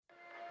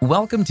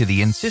Welcome to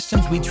the In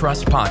Systems We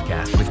Trust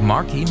podcast with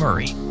Mark E.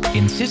 Murray.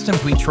 In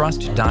Systems We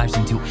Trust dives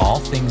into all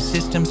things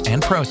systems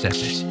and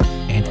processes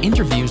and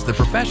interviews the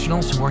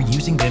professionals who are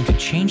using them to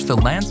change the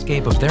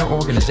landscape of their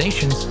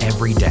organizations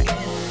every day.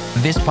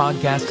 This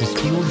podcast is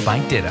fueled by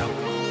Ditto,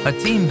 a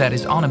team that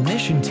is on a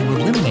mission to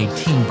eliminate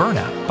team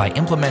burnout by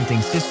implementing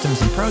systems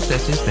and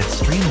processes that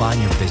streamline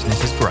your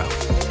business's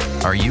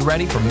growth. Are you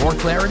ready for more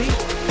clarity?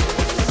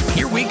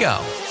 Here we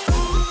go.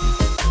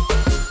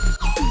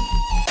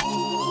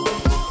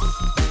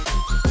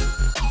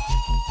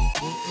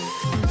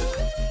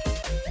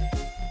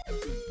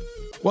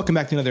 Welcome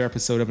back to another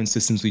episode of In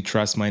Systems We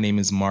Trust. My name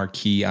is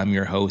Marquis. I'm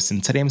your host,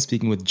 and today I'm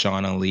speaking with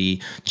Jonna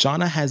Lee.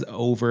 Jonna has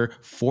over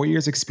 4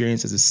 years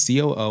experience as a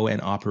COO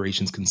and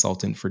operations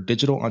consultant for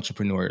digital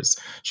entrepreneurs.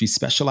 She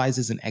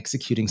specializes in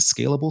executing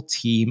scalable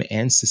team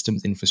and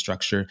systems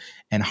infrastructure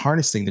and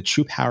harnessing the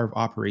true power of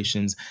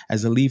operations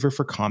as a lever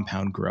for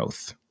compound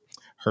growth.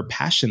 Her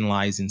passion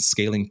lies in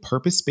scaling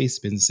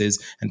purpose-based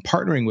businesses and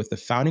partnering with the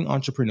founding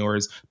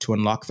entrepreneurs to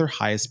unlock their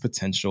highest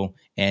potential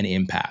and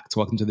impact.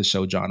 Welcome to the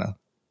show, Jonna.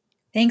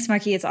 Thanks,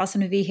 Marquis. It's awesome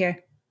to be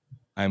here.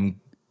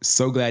 I'm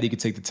so glad you could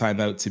take the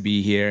time out to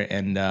be here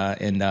and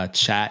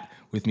chat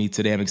with me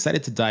today. I'm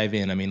excited to dive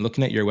in. I mean,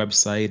 looking at your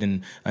website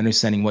and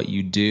understanding what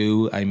you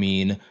do, I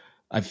mean,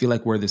 I feel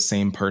like we're the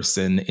same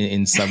person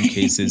in some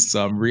cases.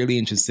 So I'm really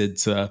interested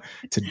to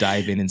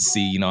dive in and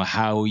see,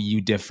 how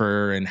you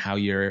differ and how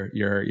your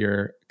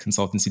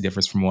consultancy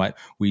differs from what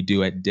we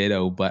do at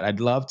Ditto. But I'd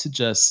love to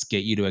just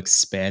get you to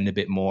expand a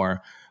bit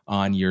more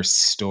on your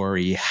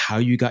story, how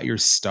you got your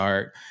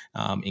start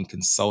in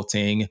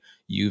consulting.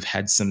 You've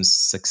had some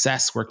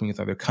success working with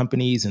other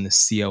companies in the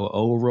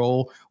COO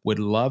role. Would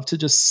love to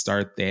just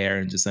start there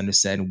and just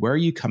understand where are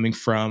you coming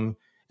from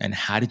and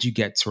how did you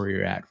get to where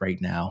you're at right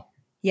now?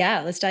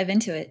 Yeah, let's dive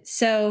into it.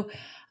 So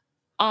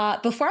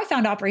before I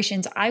found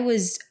operations, I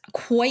was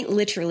quite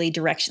literally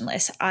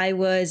directionless. I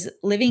was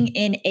living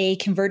in a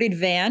converted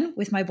van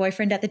with my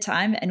boyfriend at the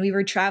time, and we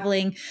were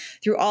traveling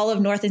through all of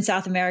North and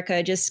South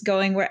America, just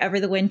going wherever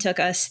the wind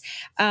took us.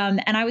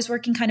 And I was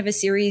working kind of a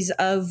series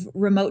of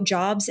remote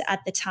jobs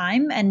at the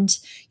time. And,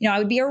 I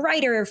would be a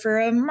writer for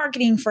a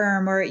marketing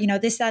firm or,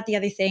 this, that, the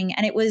other thing.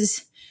 And it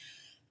was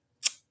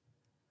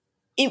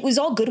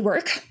all good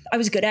work. I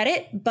was good at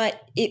it,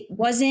 but it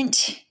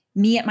wasn't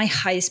me at my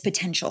highest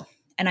potential.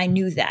 And I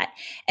knew that.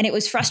 And it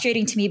was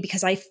frustrating to me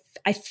because I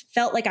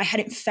felt like I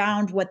hadn't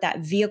found what that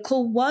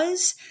vehicle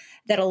was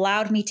that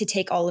allowed me to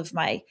take all of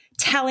my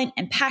talent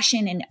and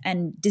passion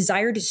and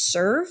desire to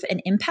serve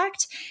and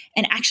impact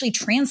and actually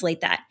translate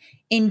that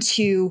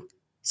into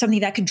something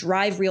that could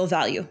drive real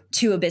value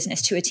to a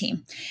business, to a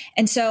team.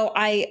 And so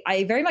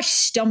I very much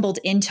stumbled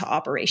into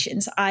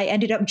operations. I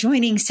ended up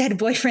joining said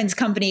boyfriend's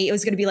company. It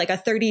was going to be like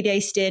a 30-day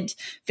stint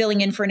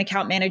filling in for an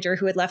account manager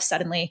who had left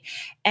suddenly.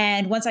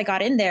 And once I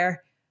got in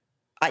there,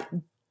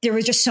 there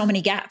were just so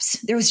many gaps.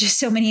 There was just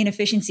so many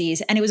inefficiencies,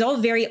 and it was all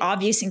very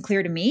obvious and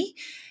clear to me.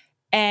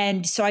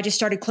 And so I just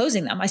started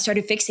closing them. I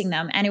started fixing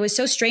them. And it was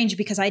so strange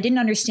because I didn't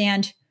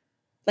understand,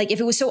 if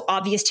it was so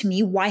obvious to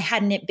me, why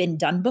hadn't it been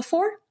done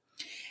before?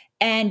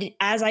 And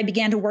as I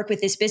began to work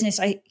with this business,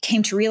 I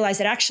came to realize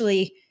that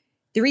actually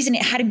the reason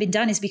it hadn't been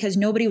done is because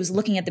nobody was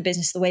looking at the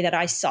business the way that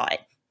I saw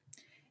it.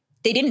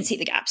 They didn't see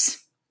the gaps.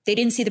 They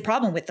didn't see the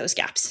problem with those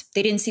gaps.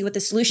 They didn't see what the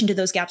solution to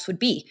those gaps would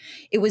be.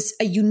 It was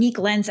a unique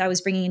lens I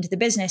was bringing into the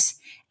business.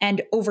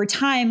 And over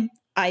time,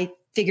 I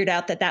figured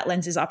out that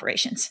lens is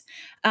operations.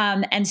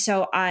 And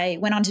so I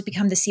went on to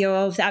become the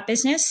COO of that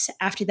business.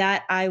 After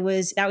that, that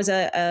was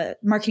a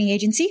marketing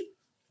agency.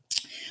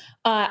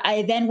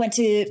 I then went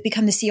to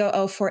become the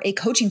COO for a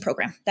coaching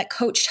program that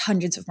coached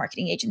hundreds of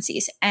marketing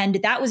agencies.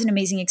 And that was an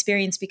amazing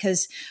experience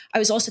because I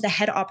was also the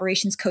head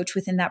operations coach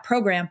within that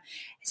program.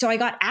 So I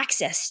got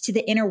access to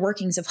the inner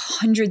workings of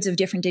hundreds of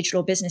different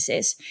digital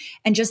businesses.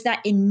 And just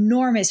that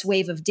enormous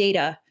wave of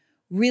data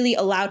really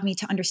allowed me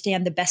to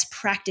understand the best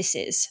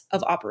practices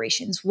of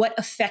operations, what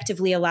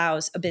effectively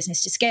allows a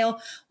business to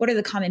scale, what are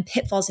the common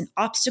pitfalls and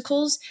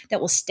obstacles that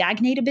will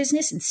stagnate a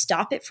business and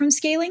stop it from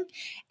scaling,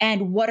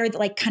 and what are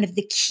kind of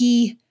the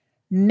key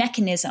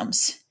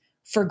mechanisms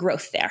for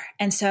growth there.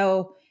 And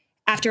so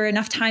after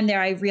enough time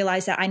there, I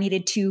realized that I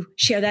needed to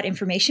share that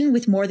information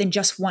with more than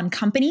just one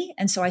company.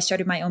 And so I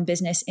started my own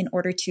business in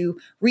order to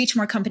reach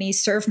more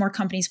companies, serve more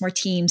companies, more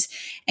teams,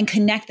 and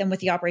connect them with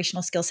the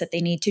operational skill set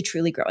they need to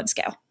truly grow and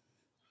scale.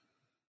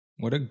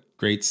 What a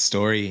great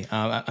story.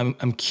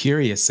 I'm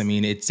curious. I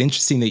mean, it's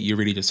interesting that you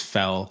really just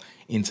fell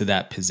into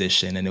that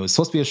position, and it was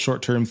supposed to be a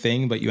short-term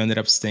thing, but you ended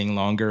up staying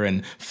longer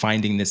and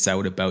finding this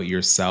out about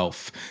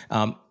yourself.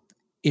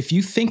 If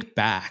you think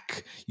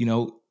back,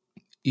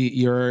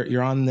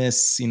 you're on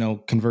this,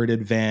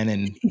 converted van,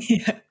 and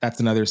that's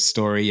another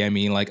story. I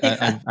mean,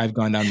 I've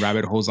gone down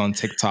rabbit holes on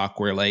TikTok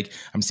where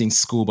I'm seeing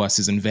school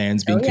buses and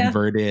vans being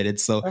converted. And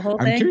so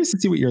I'm curious to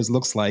see what yours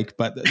looks like.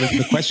 But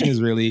the question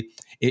is really,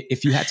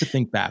 if you had to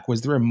think back, was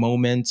there a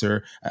moment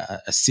or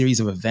a series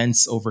of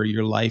events over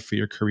your life or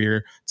your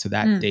career to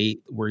that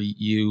date where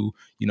you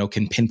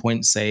can pinpoint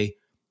and say,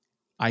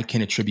 I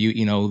can attribute,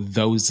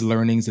 those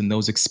learnings and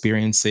those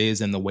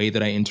experiences and the way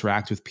that I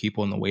interact with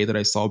people and the way that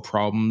I solve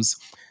problems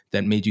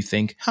that made you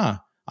think,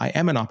 I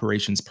am an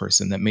operations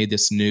person, that made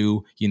this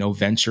new,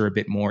 venture a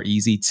bit more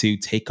easy to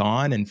take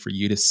on and for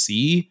you to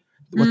see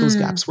what those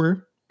gaps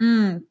were?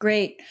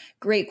 Great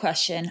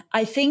question.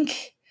 I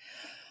think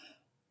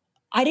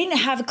I didn't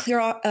have a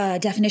clear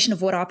definition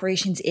of what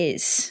operations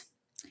is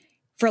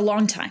for a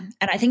long time.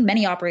 And I think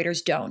many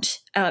operators don't.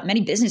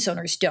 Many business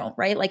owners don't,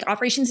 right? Like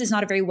operations is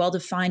not a very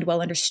well-defined,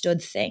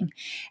 well-understood thing.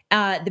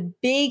 One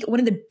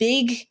of the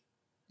big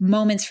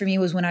moments for me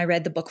was when I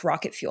read the book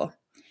Rocket Fuel,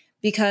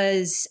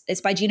 because it's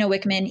by Gino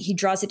Wickman. He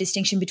draws a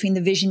distinction between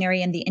the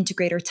visionary and the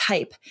integrator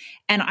type.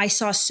 And I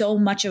saw so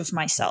much of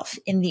myself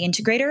in the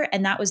integrator.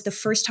 And that was the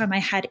first time I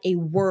had a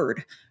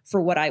word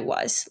for what I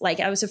was. Like,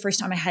 that was the first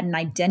time I had an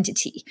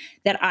identity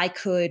that I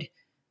could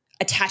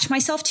attach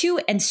myself to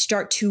and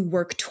start to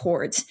work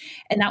towards.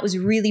 And that was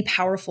really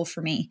powerful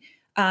for me.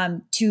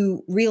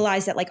 To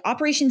realize that like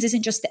operations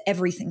isn't just the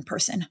everything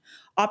person.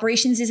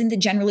 Operations isn't the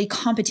generally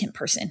competent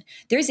person.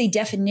 There's a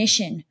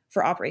definition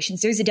for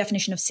operations. There's a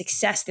definition of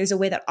success. There's a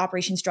way that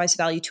operations drives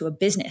value to a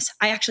business.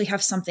 I actually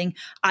have something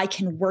I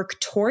can work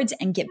towards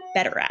and get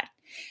better at.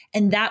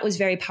 And that was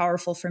very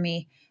powerful for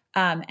me.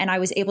 And I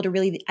was able to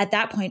really, at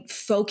that point,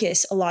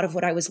 focus a lot of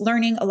what I was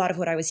learning, a lot of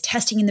what I was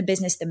testing in the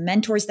business, the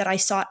mentors that I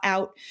sought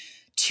out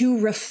to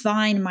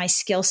refine my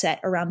skill set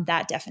around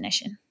that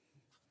definition.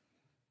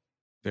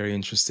 Very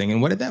interesting.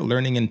 And what did that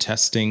learning and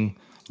testing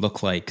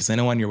look like? Because I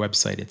know on your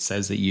website it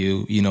says that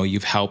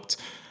you've helped.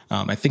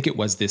 I think it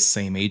was this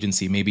same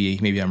agency.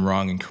 Maybe I'm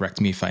wrong, and correct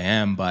me if I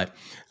am. But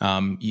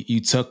you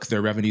took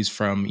their revenues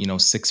from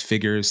 6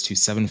 figures to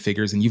 7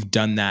 figures, and you've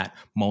done that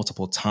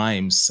multiple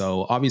times.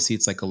 So obviously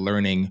it's like a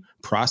learning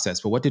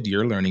process. But what did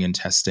your learning and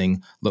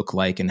testing look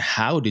like, and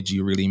how did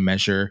you really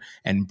measure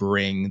and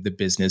bring the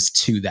business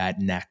to that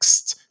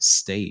next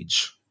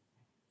stage?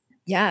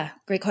 Yeah,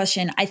 great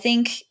question. I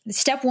think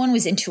step one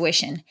was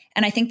intuition.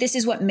 And I think this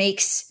is what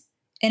makes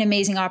an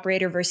amazing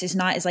operator versus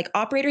not, is like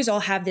operators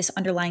all have this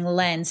underlying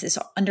lens, this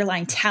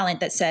underlying talent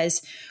that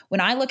says, when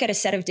I look at a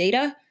set of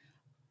data,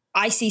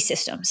 I see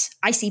systems,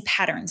 I see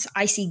patterns,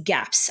 I see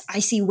gaps, I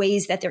see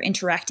ways that they're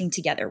interacting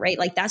together, right?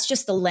 Like that's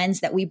just the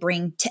lens that we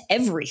bring to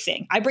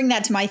everything. I bring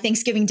that to my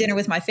Thanksgiving dinner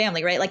with my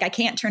family, right? Like I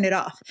can't turn it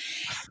off.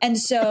 And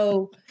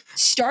so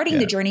starting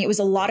the journey, it was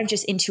a lot of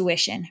just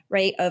intuition,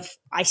 right? Of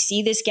I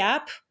see this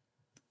gap,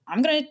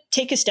 I'm going to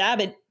take a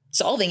stab at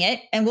solving it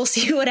and we'll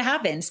see what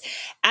happens.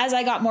 As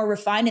I got more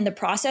refined in the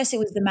process, it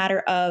was the matter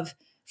of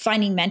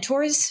finding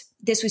mentors.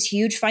 This was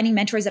huge, finding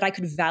mentors that I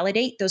could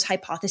validate those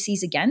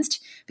hypotheses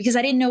against, because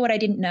I didn't know what I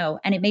didn't know.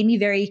 And it made me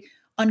very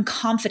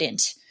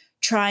unconfident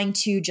trying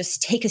to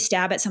just take a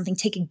stab at something,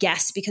 take a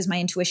guess, because my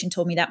intuition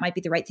told me that might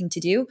be the right thing to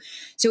do.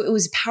 So it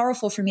was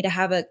powerful for me to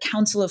have a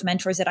council of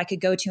mentors that I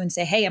could go to and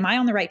say, hey, am I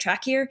on the right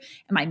track here?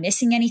 Am I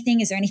missing anything?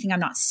 Is there anything I'm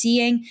not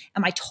seeing?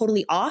 Am I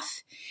totally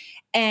off?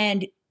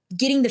 And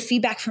getting the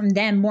feedback from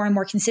them more and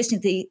more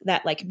consistently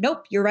that like,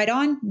 nope, you're right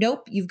on.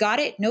 Nope, you've got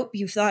it. Nope,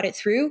 you've thought it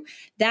through.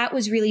 That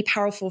was really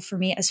powerful for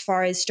me as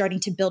far as starting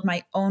to build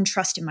my own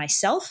trust in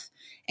myself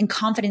and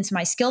confidence in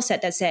my skill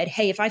set that said,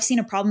 hey, if I've seen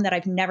a problem that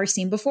I've never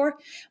seen before,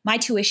 my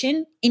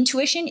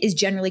intuition is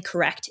generally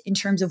correct in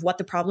terms of what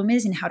the problem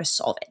is and how to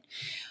solve it.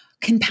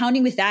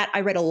 Compounding with that,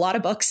 I read a lot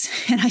of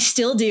books and I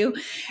still do.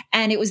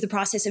 And it was the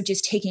process of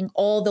just taking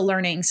all the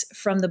learnings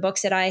from the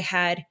books that I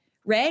had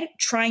read,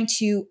 trying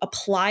to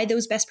apply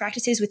those best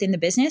practices within the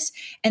business,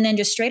 and then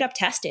just straight up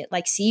test it,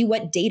 like see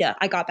what data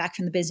I got back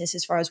from the business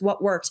as far as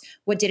what worked,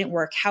 what didn't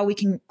work, how we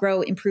can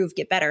grow, improve,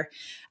 get better.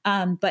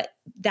 But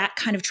that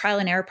kind of trial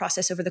and error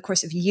process over the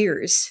course of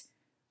years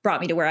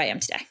brought me to where I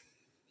am today.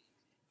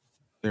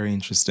 Very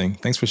interesting.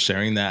 Thanks for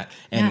sharing that.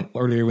 And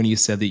earlier when you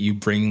said that you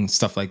bring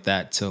stuff like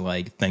that to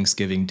like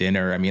Thanksgiving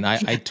dinner, I mean,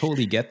 I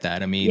totally get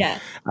that. I mean,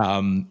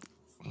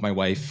 my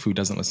wife, who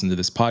doesn't listen to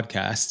this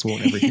podcast,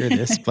 won't ever hear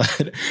this,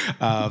 but,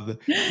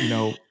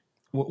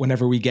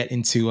 whenever we get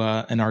into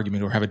an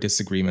argument or have a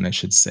disagreement, I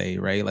should say,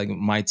 right? Like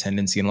my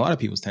tendency and a lot of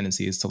people's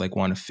tendency is to like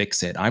want to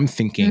fix it. I'm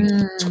thinking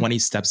 20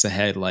 steps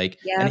ahead, like,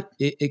 and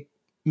it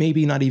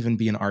maybe not even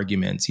be an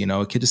argument,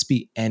 it could just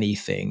be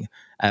anything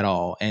at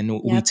all.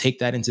 And we take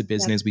that into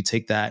business, we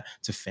take that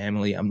to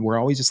family. We're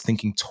always just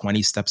thinking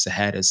 20 steps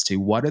ahead as to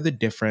what are the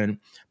different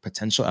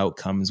potential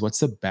outcomes, what's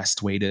the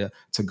best way to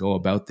go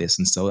about this.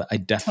 And so I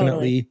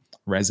definitely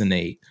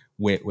resonate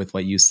with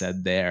what you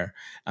said there.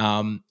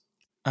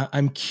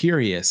 I'm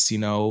curious,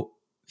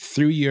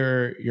 through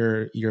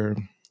your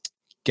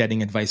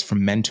getting advice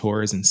from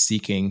mentors and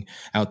seeking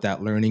out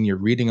that learning, you're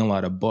reading a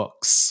lot of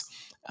books.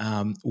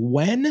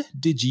 When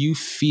did you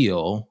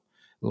feel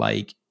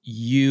like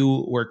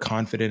you were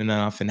confident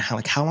enough, and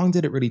how long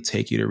did it really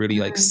take you to really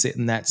like sit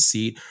in that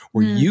seat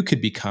where you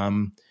could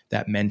become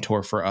that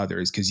mentor for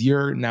others? Because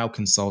you're now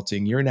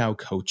consulting, you're now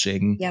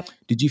coaching.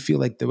 Did you feel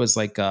like there was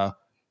like a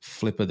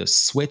flip of the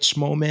switch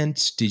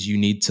moment? Did you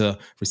need to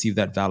receive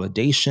that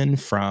validation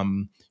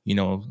from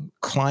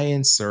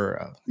clients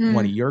or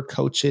one of your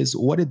coaches?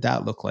 What did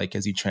that look like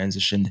as you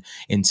transitioned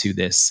into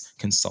this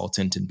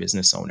consultant and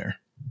business owner?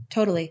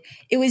 Totally.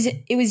 It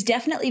was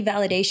definitely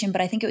validation,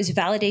 but I think it was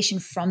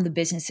validation from the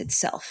business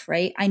itself,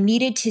 right? I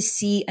needed to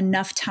see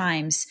enough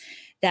times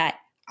that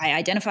I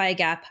identify a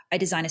gap, I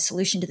design a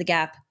solution to the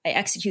gap, I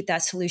execute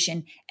that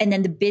solution, and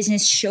then the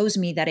business shows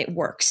me that it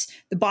works.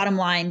 The bottom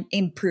line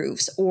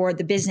improves, or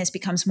the business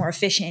becomes more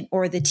efficient,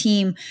 or the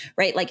team,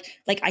 right? Like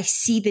I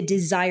see the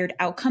desired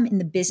outcome in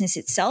the business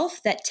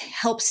itself that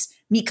helps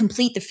me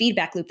complete the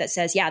feedback loop that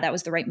says, yeah, that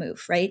was the right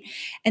move, right?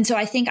 And so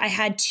I think I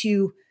had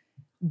to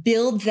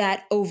build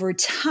that over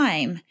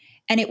time.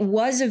 And it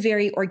was a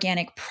very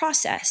organic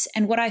process.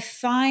 And what I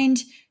find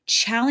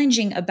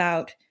challenging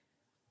about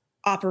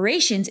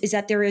operations is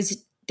that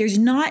there's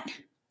not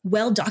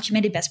well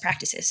documented best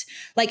practices.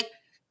 Like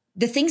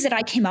the things that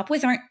I came up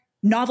with aren't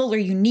novel or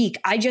unique.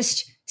 I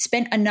just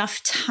spent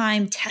enough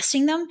time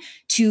testing them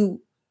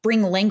to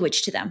bring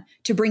language to them,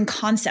 to bring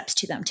concepts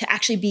to them, to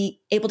actually be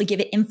able to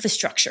give it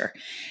infrastructure.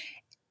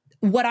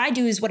 What I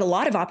do is what a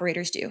lot of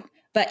operators do.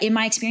 But in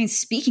my experience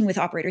speaking with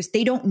operators,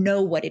 they don't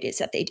know what it is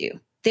that they do.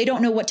 They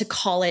don't know what to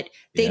call it.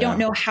 They don't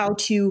know how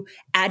to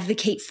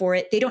advocate for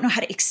it. They don't know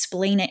how to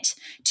explain it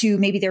to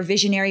maybe their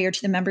visionary or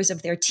to the members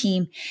of their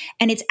team.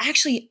 And it's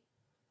actually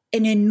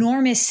an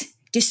enormous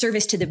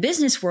disservice to the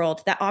business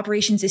world that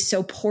operations is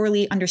so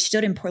poorly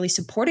understood and poorly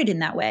supported in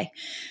that way,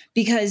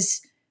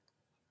 because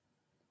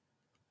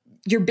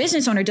your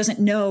business owner doesn't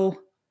know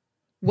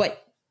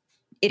what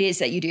it is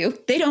that you do.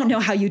 They don't know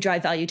how you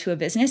drive value to a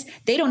business.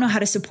 They don't know how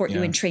to support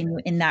you and train you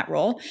in that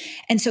role.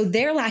 And so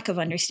their lack of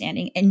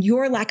understanding and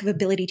your lack of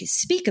ability to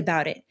speak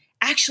about it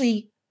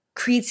actually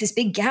creates this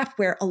big gap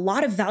where a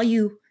lot of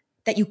value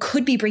that you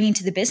could be bringing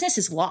to the business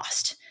is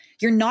lost.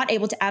 You're not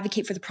able to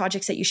advocate for the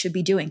projects that you should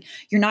be doing.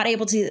 You're not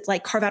able to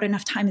carve out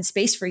enough time and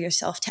space for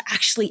yourself to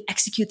actually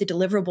execute the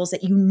deliverables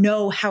that you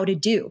know how to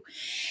do.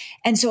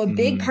 And so a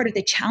big part of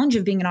the challenge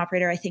of being an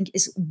operator, I think,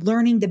 is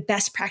learning the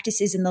best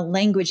practices and the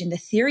language and the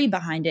theory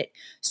behind it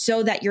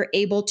so that you're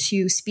able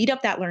to speed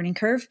up that learning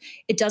curve.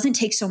 It doesn't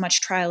take so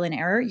much trial and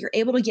error. You're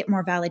able to get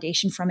more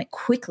validation from it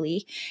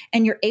quickly,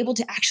 and you're able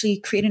to actually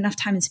create enough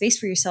time and space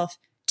for yourself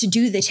to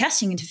do the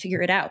testing and to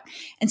figure it out.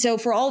 And so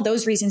for all of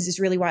those reasons is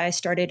really why I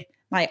started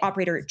my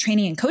operator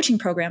training and coaching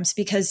programs,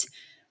 because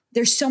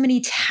there's so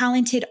many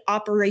talented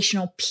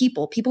operational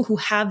people who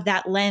have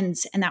that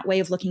lens and that way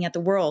of looking at the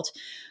world.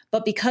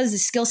 But because the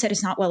skill set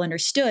is not well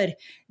understood,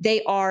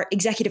 they are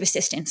executive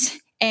assistants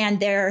and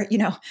they're,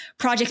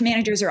 project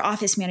managers or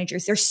office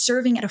managers. They're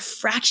serving at a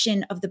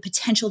fraction of the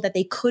potential that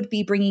they could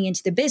be bringing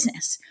into the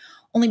business,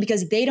 only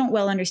because they don't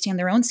well understand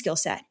their own skill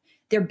set.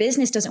 Their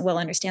business doesn't well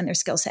understand their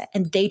skill set,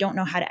 and they don't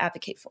know how to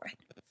advocate for it.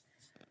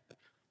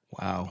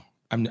 Wow.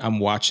 I'm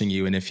watching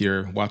you, and if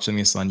you're watching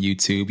this on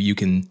YouTube, you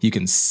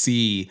can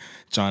see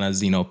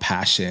Jonna's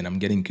passion. I'm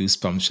getting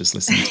goosebumps just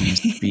listening to you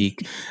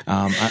speak.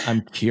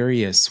 I'm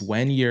curious,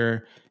 when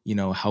you're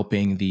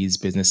helping these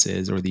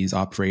businesses or these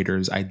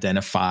operators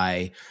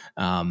identify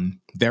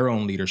their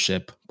own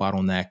leadership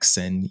bottlenecks,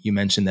 and you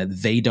mentioned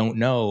that they don't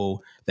know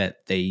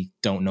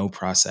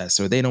process,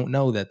 or they don't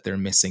know that they're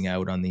missing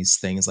out on these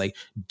things. Like,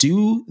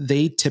 do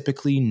they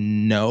typically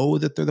know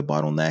that they're the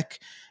bottleneck?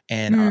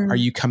 And are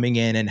you coming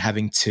in and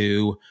having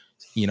to,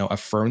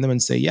 affirm them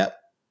and say, yep,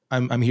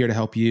 I'm here to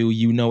help you.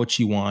 You know what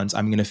you want.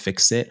 I'm going to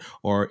fix it.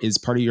 Or is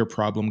part of your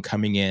problem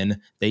coming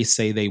in, they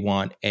say they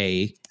want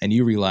A, and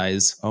you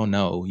realize, oh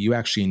no, you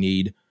actually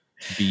need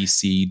B,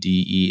 C,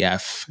 D, E,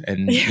 F,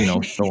 and,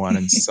 so on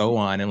and so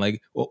on. And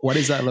what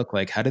does that look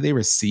like? How do they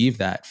receive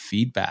that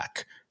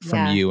feedback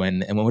from you?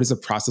 And what does the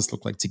process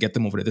look like to get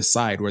them over to the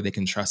side where they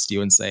can trust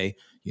you and say,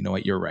 you know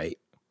what, you're right.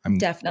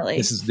 Definitely.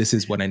 This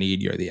is what I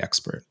need. You're the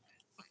expert.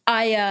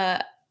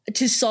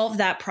 To solve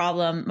that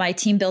problem, my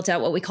team built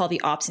out what we call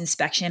the ops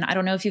inspection. I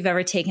don't know if you've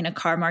ever taken a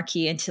car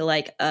marquee into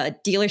a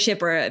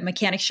dealership or a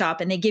mechanic shop,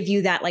 and they give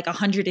you that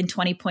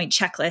 120 point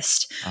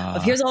checklist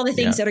of here's all the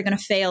things that are going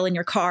to fail in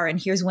your car,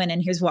 and here's when,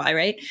 and here's why,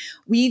 right?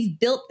 We've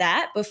built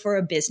that, but for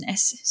a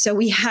business. So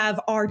we have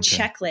our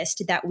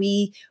checklist that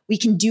we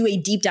can do a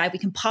deep dive. We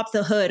can pop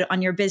the hood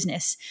on your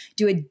business,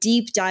 do a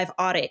deep dive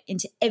audit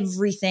into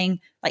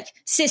everything, like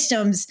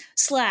systems,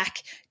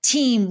 Slack,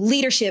 team,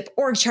 leadership,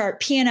 org chart,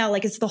 P&L,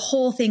 it's the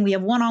whole thing. We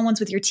have one-on-ones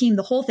with your team,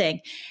 the whole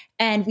thing.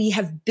 And we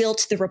have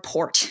built the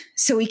report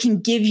so we can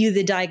give you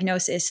the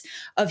diagnosis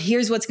of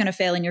here's what's going to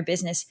fail in your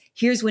business,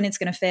 here's when it's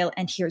going to fail,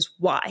 and here's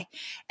why.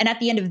 And at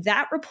the end of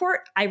that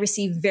report, I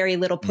receive very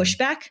little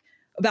pushback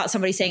about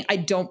somebody saying, I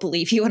don't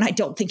believe you and I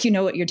don't think you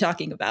know what you're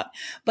talking about.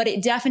 But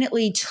it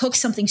definitely took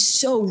something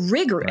so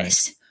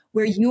rigorous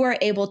where you are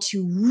able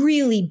to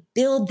really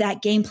build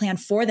that game plan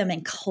for them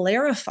and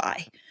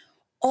clarify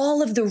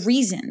all of the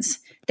reasons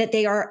that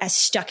they are as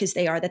stuck as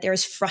they are, that they're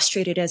as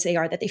frustrated as they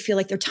are, that they feel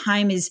like their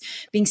time is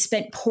being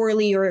spent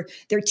poorly or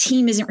their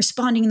team isn't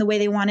responding in the way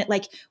they want it.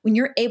 When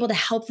you're able to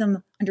help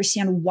them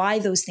understand why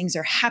those things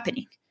are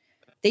happening,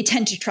 they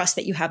tend to trust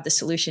that you have the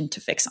solution to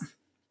fix them.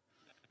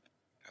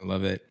 I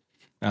love it.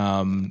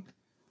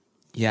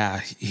 Yeah,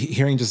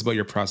 hearing just about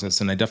your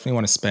process, and I definitely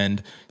want to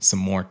spend some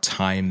more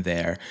time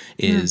there.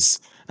 Is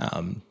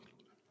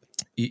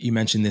you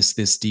mentioned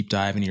this deep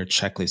dive into your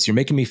checklist. You're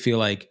making me feel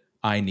like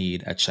I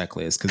need a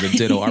checklist because of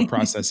ditto. Our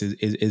process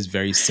is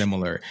very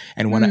similar.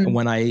 And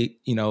when I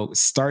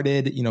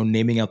started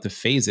naming out the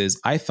phases,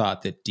 I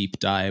thought that deep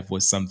dive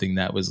was something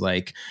that was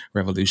like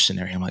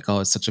revolutionary. I'm like,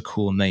 oh, it's such a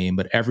cool name,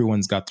 but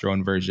everyone's got their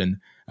own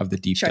version of the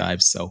deep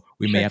dive, so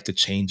we may have to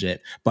change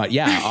it. But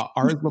yeah,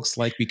 ours looks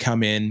like we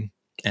come in,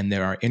 and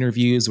there are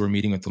interviews. We're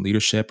meeting with the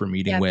leadership. We're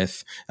meeting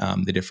with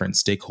the different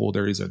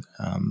stakeholders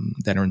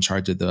that are in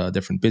charge of the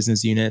different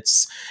business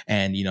units.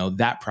 And,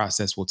 that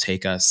process will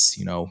take us,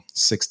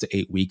 6 to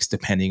 8 weeks,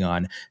 depending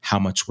on how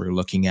much we're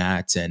looking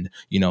at. And,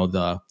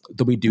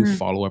 we do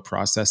follow a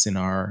process in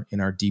our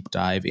deep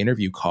dive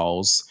interview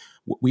calls.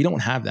 We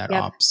don't have that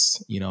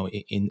ops,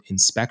 in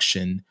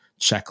inspection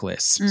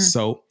checklist.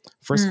 So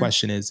first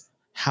question is,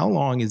 how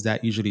long is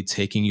that usually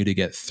taking you to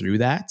get through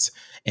that?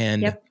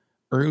 And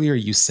earlier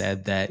you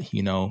said that,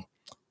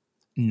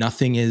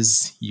 nothing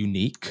is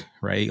unique,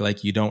 right?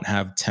 Like you don't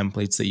have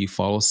templates that you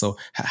follow. So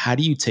how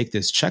do you take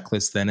this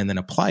checklist then and then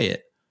apply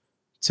it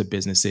to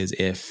businesses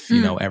if,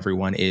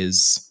 everyone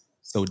is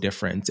so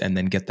different and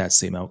then get that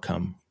same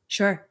outcome?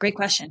 Sure. Great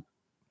question.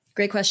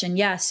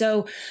 Yeah.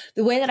 So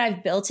the way that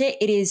I've built it,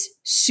 it is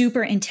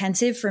super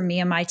intensive for me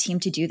and my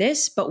team to do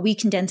this, but we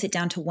condense it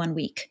down to 1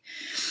 week.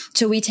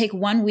 So we take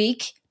 1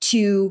 week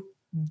to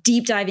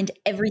deep dive into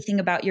everything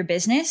about your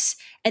business.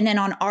 And then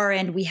on our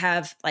end, we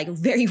have like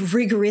very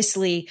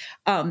rigorously,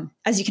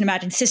 as you can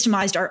imagine,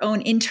 systemized our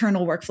own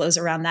internal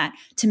workflows around that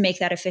to make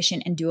that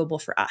efficient and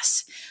doable for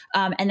us.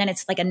 And then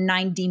it's like a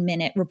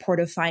 90-minute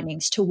report of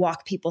findings to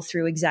walk people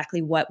through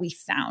exactly what we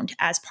found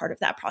as part of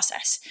that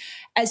process.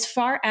 As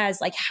far as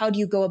like, how do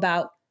you go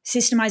about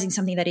systemizing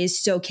something that is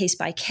so case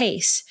by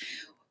case?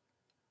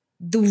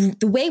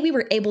 The way we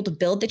were able to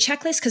build the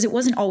checklist, because it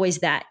wasn't always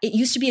that. It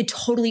used to be a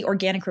totally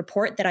organic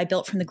report that I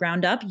built from the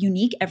ground up,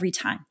 unique every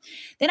time.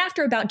 Then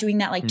after about doing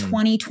that like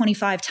 20,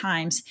 25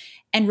 times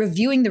and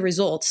reviewing the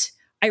results,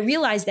 I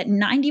realized that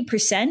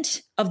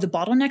 90% of the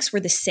bottlenecks were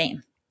the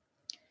same.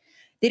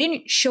 They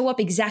didn't show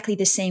up exactly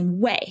the same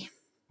way.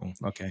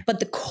 Okay. But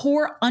the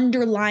core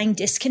underlying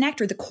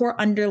disconnect or the core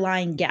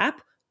underlying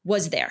gap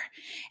was there.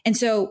 And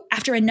so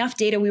after enough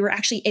data, we were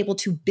actually able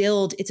to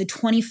build, it's a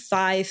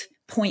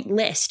 25-point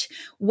list.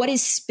 What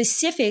is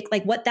specific,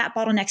 like what that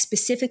bottleneck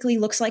specifically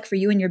looks like for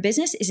you and your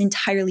business is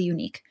entirely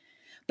unique.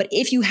 But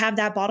if you have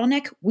that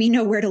bottleneck, we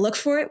know where to look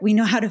for it. We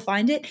know how to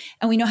find it,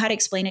 and we know how to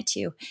explain it to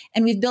you.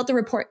 And we've built the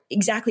report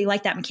exactly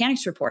like that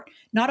mechanics report.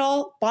 Not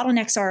all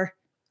bottlenecks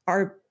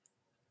are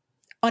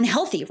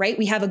unhealthy, right?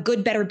 We have a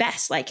good, better,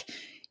 best. Like,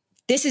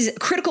 this is a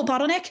critical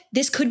bottleneck.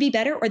 This could be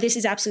better, or this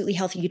is absolutely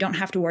healthy. You don't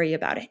have to worry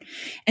about it.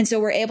 And so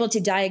we're able to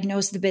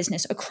diagnose the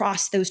business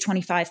across those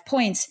 25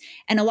 points.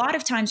 And a lot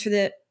of times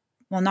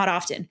not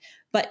often,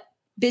 but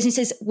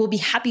businesses will be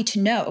happy to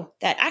know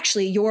that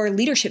actually your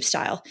leadership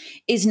style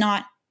is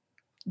not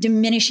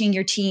diminishing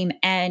your team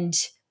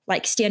and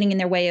like standing in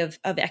their way of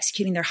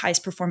executing their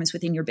highest performance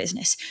within your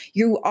business.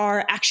 You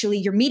are actually,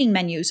 your meeting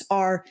menus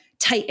are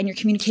tight and your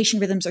communication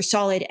rhythms are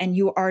solid, and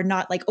you are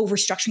not like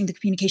overstructuring the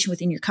communication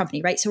within your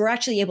company, right? So we're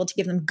actually able to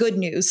give them good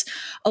news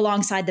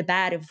alongside the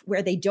bad of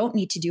where they don't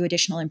need to do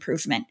additional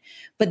improvement,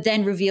 but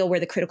then reveal where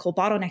the critical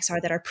bottlenecks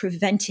are that are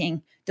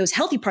preventing those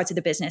healthy parts of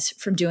the business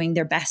from doing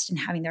their best and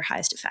having their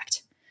highest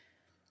effect.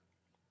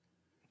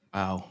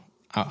 Wow.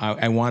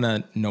 I want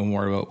to know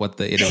more about what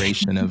the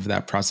iteration of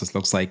that process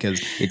looks like,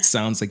 because it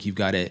sounds like you've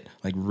got it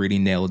like really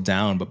nailed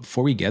down. But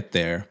before we get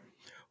there,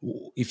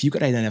 if you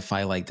could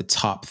identify like the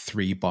top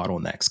 3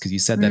 bottlenecks, because you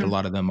said that a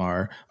lot of them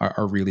are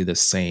really the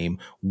same.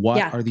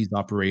 What are these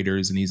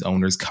operators and these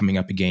owners coming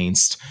up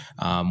against,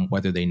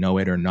 whether they know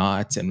it or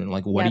not? And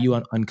like, what are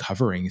you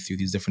uncovering through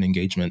these different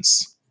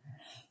engagements?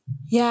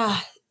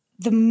 Yeah.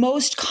 The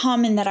most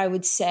common that I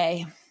would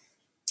say,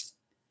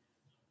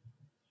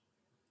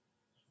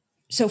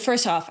 so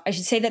first off, I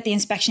should say that the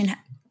inspection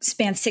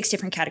spans 6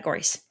 different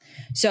categories.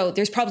 So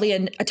there's probably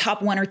a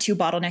top 1 or 2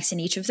 bottlenecks in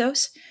each of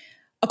those.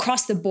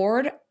 Across the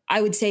board,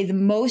 I would say let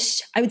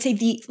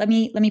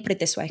me put it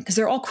this way, because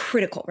they're all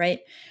critical, right?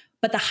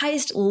 But the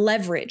highest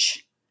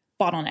leverage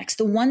bottlenecks,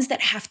 the ones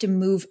that have to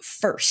move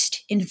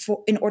first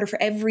in order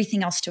for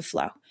everything else to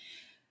flow,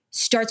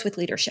 starts with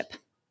leadership,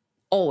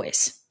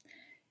 always.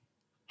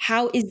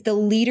 How is the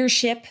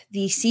leadership,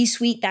 the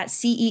C-suite, that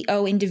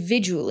CEO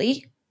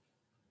individually,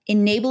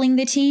 enabling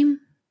the team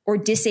or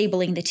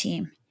disabling the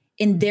team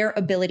in their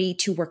ability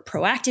to work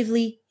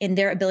proactively, in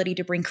their ability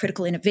to bring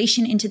critical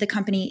innovation into the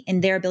company,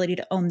 in their ability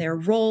to own their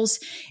roles,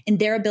 in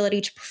their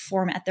ability to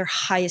perform at their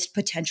highest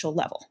potential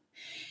level?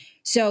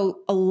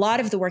 So a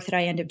lot of the work that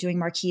I end up doing,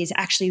 Marquis, is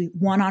actually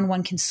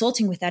one-on-one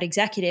consulting with that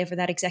executive or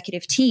that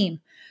executive team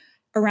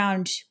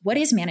around what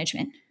is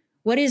management?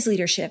 What is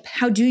leadership?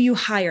 How do you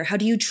hire? How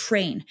do you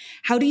train?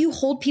 How do you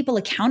hold people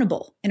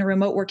accountable in a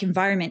remote work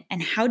environment?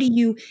 And how do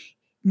you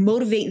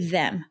motivate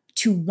them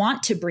to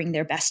want to bring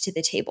their best to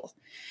the table?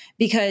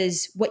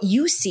 Because what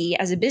you see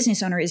as a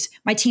business owner is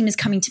my team is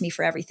coming to me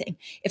for everything.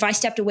 If I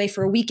stepped away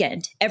for a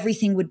weekend,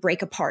 everything would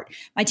break apart.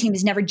 My team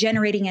is never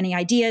generating any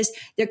ideas.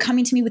 They're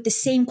coming to me with the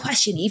same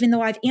question, even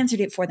though I've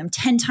answered it for them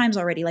 10 times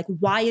already. Like,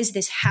 why is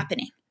this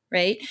happening?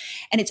 Right?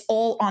 And it's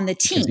all on the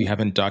team. Because you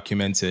haven't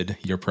documented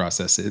your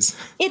processes.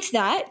 It's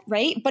that,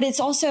 right? But it's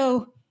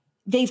also,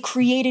 they've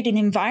created an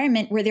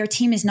environment where their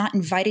team is not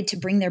invited to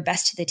bring their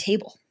best to the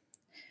table,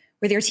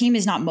 where their team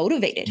is not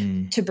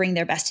motivated to bring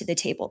their best to the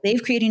table.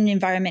 They've created an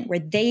environment where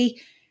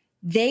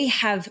they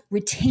have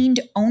retained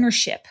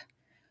ownership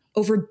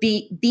over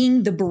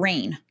being the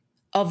brain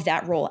of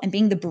that role and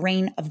being the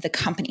brain of the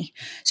company.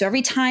 So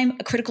every time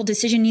a critical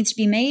decision needs to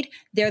be made,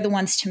 they're the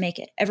ones to make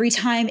it. Every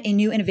time a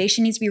new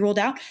innovation needs to be rolled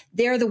out,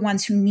 they're the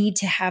ones who need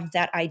to have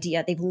that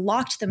idea. They've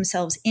locked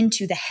themselves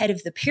into the head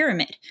of the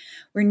pyramid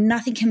where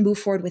nothing can move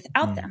forward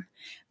without them.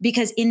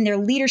 Because in their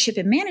leadership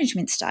and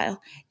management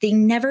style, they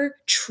never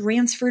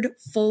transferred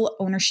full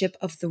ownership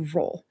of the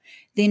role.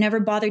 They never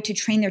bothered to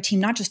train their team,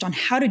 not just on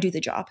how to do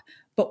the job,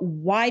 but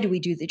why do we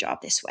do the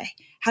job this way?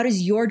 How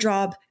does your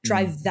job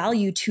drive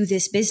value to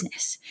this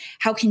business?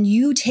 How can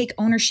you take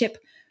ownership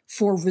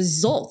for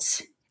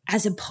results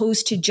as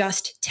opposed to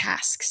just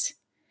tasks?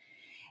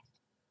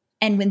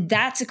 And when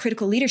that's a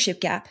critical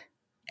leadership gap,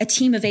 a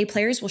team of A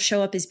players will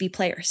show up as B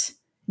players.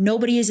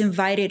 Nobody is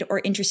invited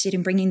or interested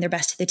in bringing their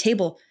best to the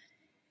table.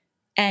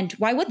 And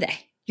why would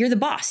they? You're the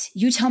boss.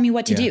 You tell me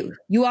what to do.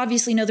 You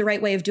obviously know the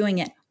right way of doing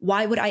it.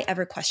 Why would I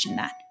ever question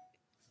that?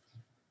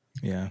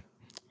 Yeah.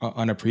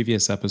 On a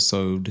previous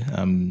episode,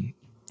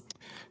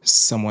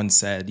 someone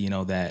said,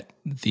 that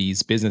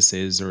these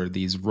businesses or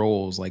these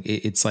roles, like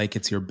it's like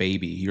it's your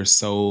baby. You're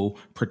so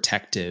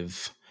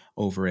protective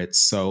over it.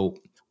 So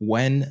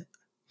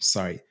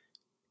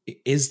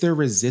is there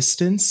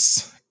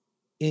resistance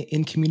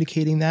in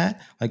communicating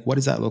that? Like, what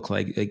does that look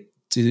like? Like,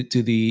 do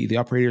the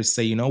operators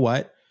say, you know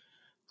what?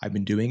 I've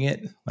been doing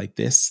it like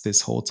this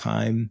whole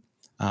time.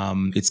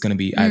 It's going to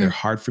be either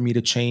hard for me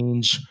to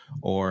change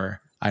or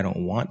I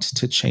don't want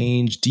to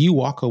change. Do you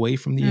walk away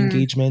from the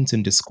engagement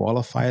and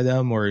disqualify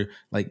them, or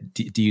like,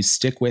 do you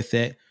stick with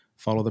it,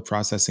 follow the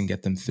process and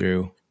get them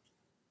through?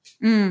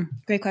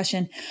 Great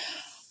question.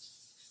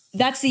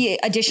 That's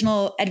the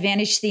additional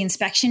advantage to the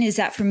inspection, is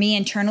that for me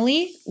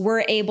internally,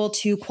 we're able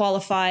to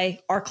qualify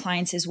our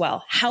clients as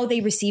well, how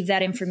they receive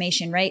that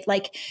information, right?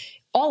 Like,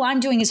 all I'm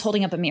doing is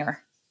holding up a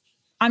mirror.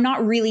 I'm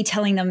not really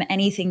telling them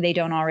anything they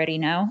don't already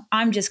know.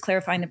 I'm just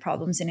clarifying the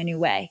problems in a new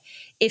way.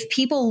 If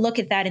people look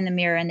at that in the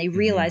mirror and they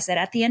realize that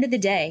at the end of the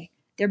day,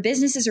 their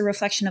business is a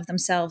reflection of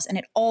themselves and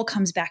it all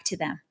comes back to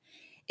them.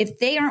 If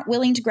they aren't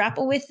willing to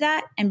grapple with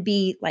that and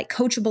be like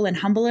coachable and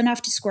humble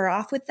enough to square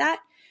off with that,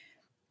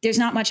 there's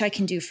not much I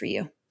can do for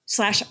you.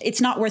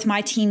 It's not worth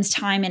my team's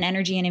time and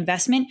energy and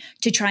investment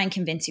to try and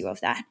convince you of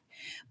that.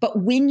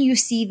 But when you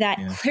see that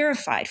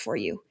clarified for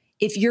you,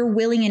 if you're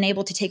willing and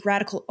able to take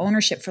radical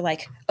ownership for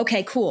like,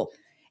 okay, cool.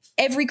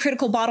 Every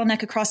critical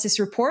bottleneck across this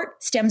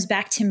report stems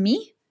back to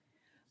me.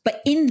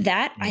 But in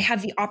that, I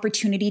have the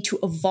opportunity to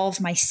evolve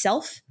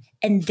myself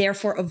and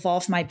therefore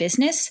evolve my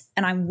business.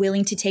 And I'm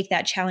willing to take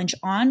that challenge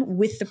on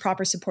with the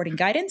proper supporting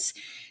guidance.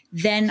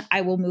 Then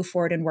I will move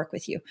forward and work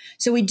with you.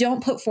 So we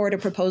don't put forward a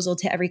proposal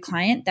to every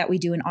client that we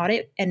do an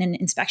audit and an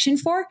inspection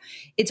for.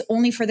 It's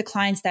only for the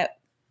clients that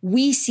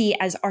we see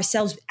as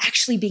ourselves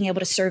actually being able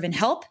to serve and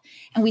help.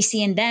 And we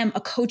see in them a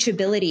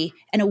coachability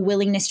and a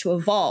willingness to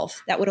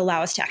evolve that would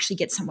allow us to actually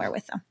get somewhere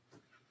with them.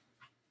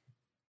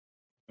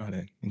 Got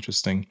it.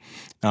 Interesting.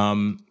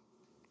 I'm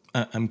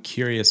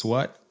curious,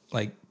 what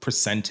like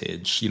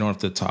percentage, you don't have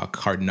to talk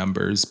hard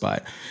numbers,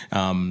 but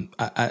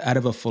out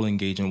of a full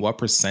engagement, what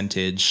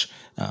percentage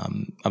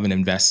of an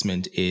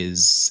investment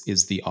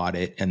is the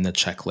audit and the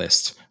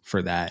checklist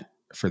for that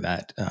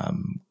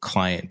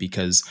client?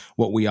 Because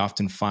what we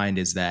often find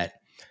is that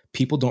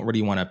people don't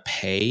really want to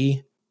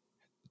pay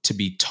to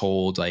be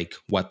told like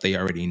what they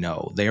already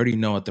know. They already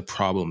know what the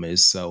problem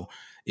is. So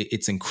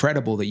it's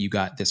incredible that you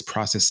got this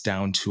process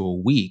down to a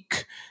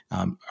week.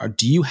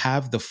 Do you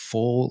have the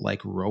full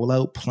like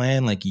rollout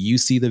plan? Like, you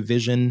see the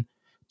vision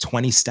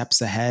 20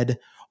 steps ahead,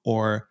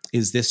 or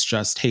is this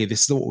just, hey,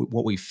 this is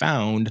what we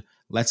found.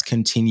 Let's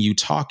continue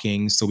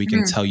talking so we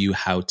can tell you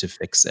how to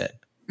fix it.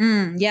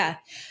 Yeah.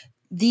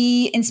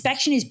 The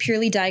inspection is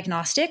purely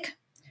diagnostic.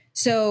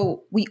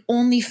 So we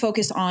only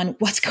focus on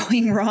what's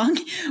going wrong.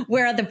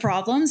 Where are the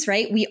problems,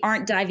 right? We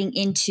aren't diving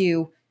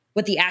into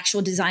what the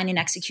actual design and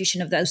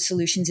execution of those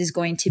solutions is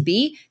going to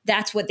be.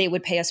 That's what they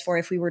would pay us for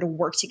if we were to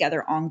work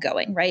together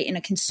ongoing, right? In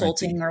a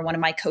consulting or one of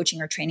my coaching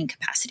or training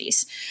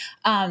capacities.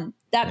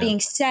 That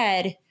being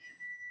said,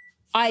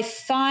 I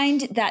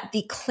find that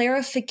the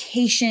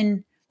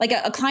clarification, like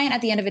a client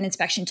at the end of an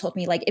inspection told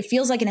me, like, it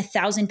feels like an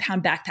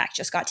 1,000-pound backpack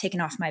just got taken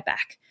off my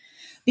back.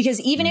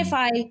 Because even if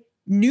I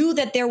knew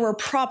that there were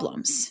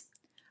problems,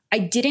 I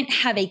didn't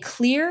have a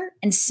clear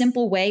and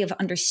simple way of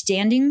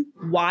understanding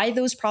why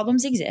those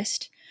problems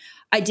exist.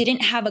 I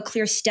didn't have a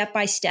clear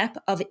step-by-step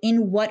of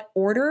in what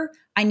order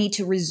I need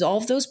to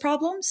resolve those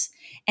problems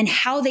and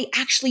how they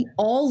actually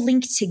all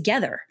link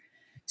together.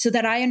 so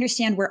that I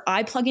understand where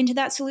I plug into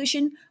that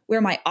solution,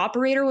 where my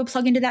operator would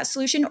plug into that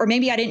solution, or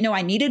maybe I didn't know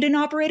I needed an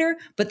operator,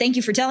 but thank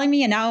you for telling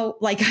me. And now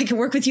like I can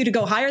work with you to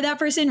go hire that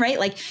person, right?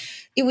 Like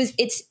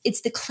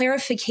it's the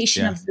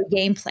clarification of the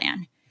game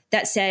plan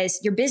that says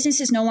your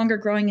business is no longer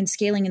growing and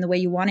scaling in the way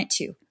you want it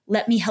to.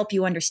 Let me help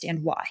you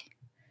understand why.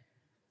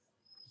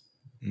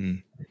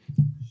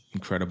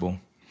 Incredible.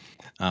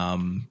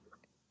 I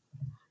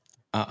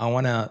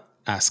want to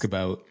ask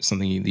about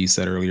something you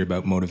said earlier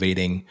about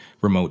motivating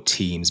remote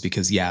teams,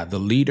 because the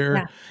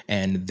leader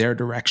and their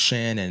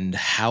direction and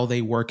how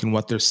they work and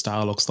what their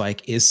style looks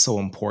like is so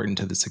important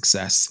to the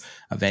success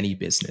of any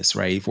business,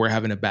 right? If we're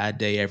having a bad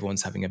day,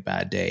 everyone's having a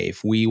bad day.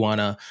 If we want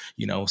to,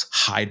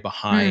 hide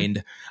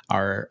behind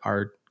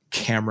our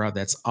camera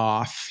that's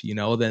off,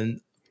 then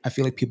I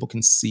feel like people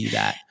can see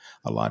that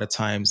a lot of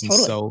times. And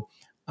so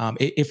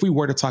if we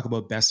were to talk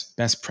about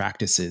best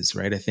practices,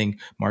 right? I think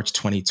March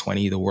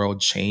 2020, the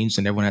world changed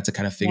and everyone had to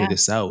kind of figure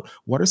this out.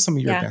 What are some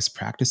of your best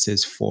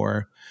practices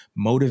for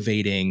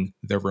motivating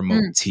the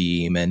remote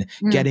team and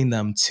getting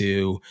them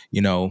to,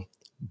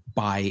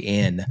 buy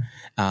in?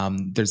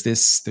 There's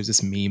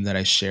this meme that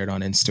I shared on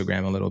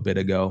Instagram a little bit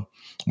ago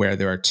where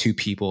there are two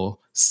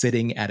people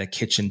sitting at a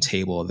kitchen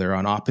table. They're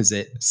on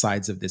opposite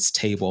sides of this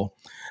table.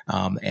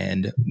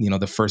 And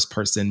the first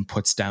person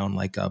puts down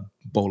like a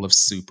bowl of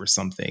soup or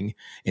something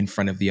in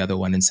front of the other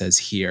one and says,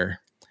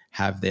 "Here,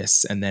 have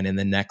this." And then in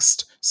the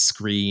next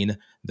screen,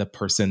 the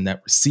person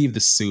that received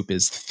the soup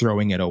is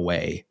throwing it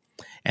away.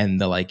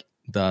 And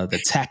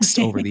the text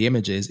over the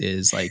images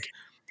is like,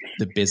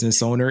 the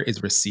business owner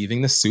is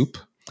receiving the soup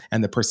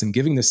and the person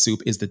giving the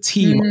soup is the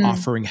team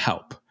offering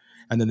help.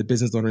 And then the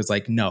business owner is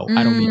like, "No,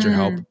 I don't need your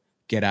help.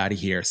 Get out of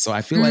here." So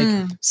I feel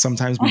like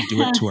sometimes we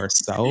do it to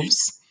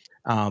ourselves.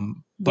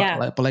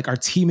 But like our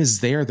team is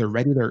there, they're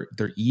ready,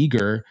 they're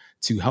eager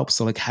to help.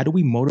 So like, how do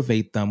we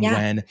motivate them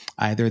when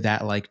either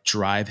that like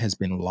drive has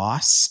been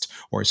lost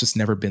or it's just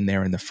never been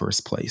there in the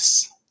first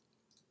place?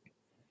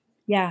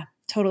 Yeah,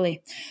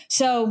 totally.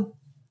 So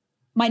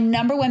my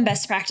number one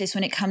best practice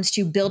when it comes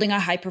to building a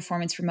high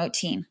performance remote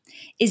team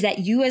is that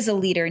you as a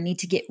leader need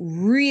to get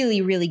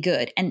really, really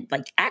good and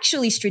like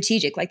actually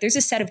strategic. Like there's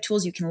a set of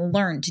tools you can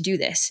learn to do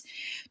this,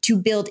 to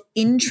build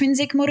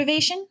intrinsic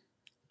motivation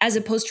as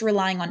opposed to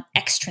relying on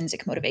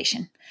extrinsic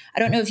motivation. I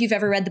don't know if you've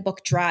ever read the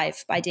book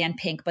Drive by Dan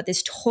Pink, but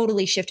this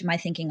totally shifted my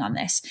thinking on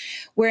this,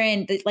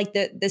 wherein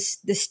the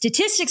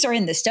statistics are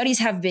in, the studies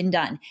have been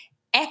done.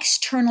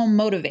 External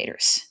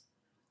motivators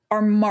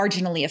are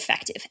marginally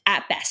effective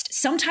at best.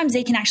 Sometimes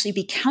they can actually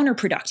be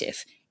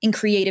counterproductive in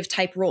creative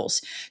type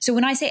roles. So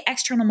when I say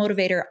external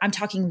motivator, I'm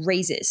talking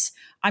raises,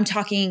 I'm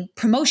talking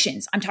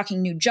promotions, I'm talking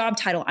new job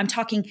title, I'm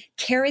talking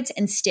carrots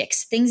and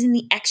sticks, things in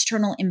the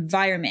external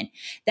environment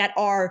that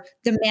are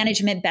the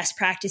management best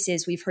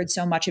practices we've heard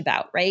so much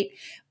about, right?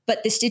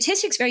 But the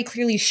statistics very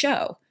clearly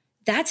show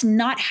that's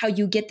not how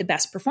you get the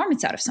best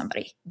performance out of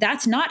somebody.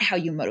 That's not how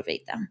you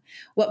motivate them.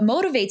 What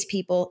motivates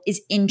people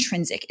is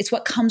intrinsic. It's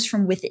what comes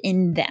from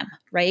within them,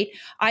 right?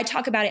 I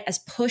talk about it as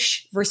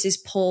push versus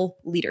pull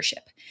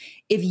leadership.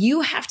 If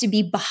you have to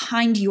be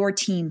behind your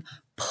team,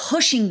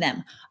 pushing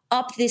them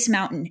up this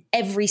mountain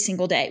every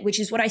single day, which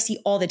is what I see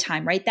all the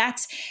time, right?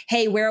 That's,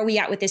 "Hey, where are we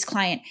at with this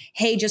client?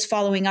 Hey, just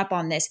following up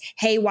on this.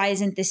 Hey, why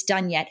isn't this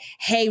done yet?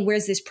 Hey,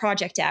 where's this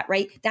project at?"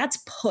 Right? That's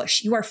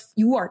push.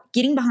 You are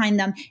getting behind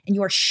them and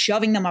you are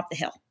shoving them up the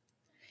hill.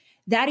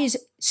 That is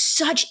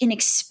such an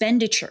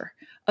expenditure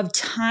of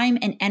time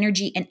and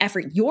energy and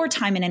effort, your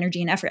time and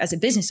energy and effort as a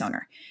business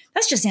owner.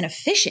 That's just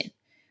inefficient.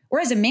 Or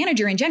as a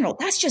manager in general,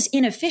 that's just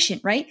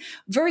inefficient, right?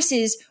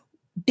 Versus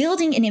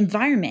building an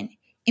environment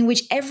in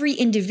which every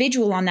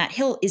individual on that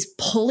hill is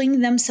pulling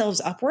themselves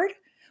upward,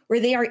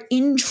 where they are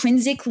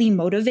intrinsically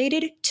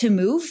motivated to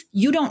move.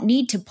 You don't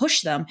need to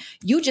push them.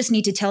 You just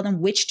need to tell them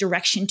which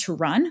direction to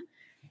run.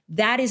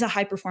 That is a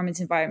high performance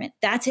environment.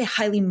 That's a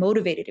highly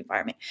motivated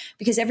environment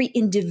because every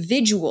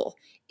individual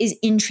is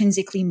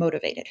intrinsically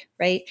motivated,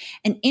 right?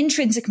 And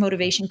intrinsic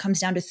motivation comes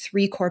down to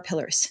three core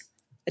pillars: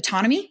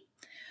 autonomy.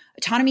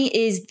 Autonomy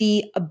is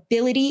the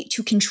ability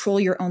to control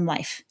your own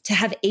life, to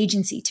have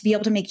agency, to be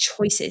able to make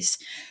choices.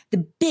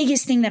 The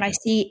biggest thing that I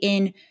see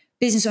in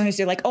business owners,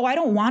 they're like, "Oh, I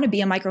don't want to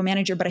be a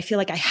micromanager, but I feel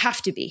like I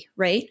have to be,"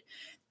 right?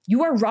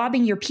 You are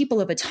robbing your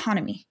people of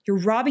autonomy. You're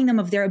robbing them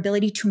of their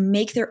ability to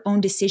make their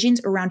own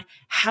decisions around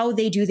how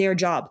they do their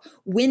job,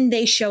 when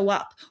they show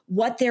up,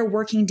 what their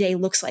working day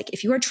looks like.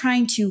 If you are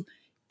trying to,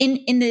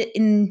 in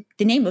the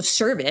name of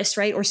service,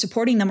 right, or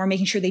supporting them or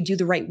making sure they do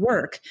the right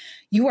work,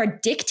 you are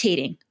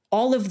dictating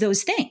all of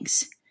those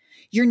things.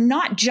 You're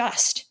not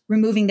just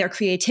removing their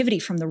creativity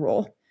from the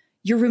role,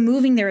 you're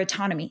removing their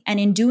autonomy. And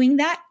in doing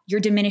that, you're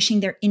diminishing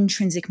their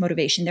intrinsic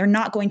motivation. They're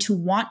not going to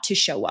want to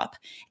show up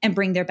and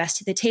bring their best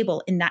to the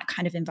table in that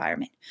kind of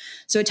environment.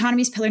 So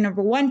autonomy is pillar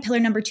number one. Pillar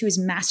number two is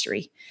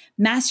mastery.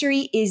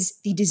 Mastery is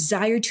the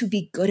desire to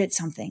be good at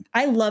something.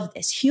 I love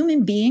this.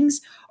 Human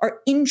beings are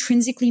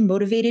intrinsically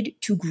motivated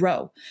to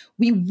grow.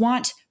 We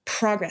want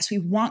progress. We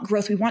want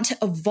growth. We want to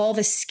evolve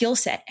a skill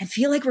set and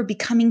feel like we're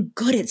becoming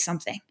good at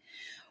something.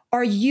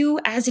 Are you,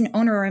 as an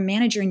owner or a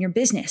manager in your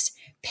business,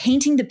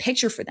 painting the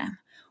picture for them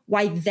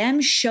why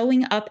them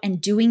showing up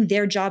and doing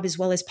their job as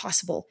well as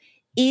possible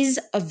is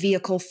a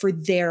vehicle for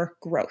their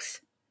growth,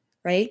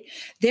 right?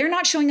 They're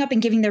not showing up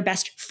and giving their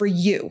best for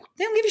you.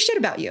 They don't give a shit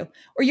about you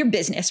or your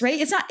business, right?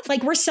 It's not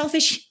like we're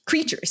selfish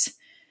creatures.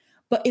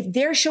 But if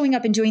they're showing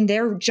up and doing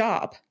their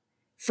job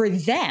for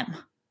them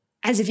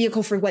as a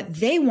vehicle for what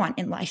they want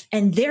in life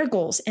and their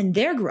goals and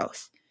their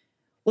growth,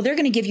 well, they're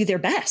going to give you their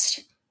best.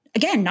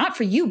 Again, not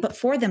for you, but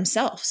for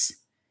themselves.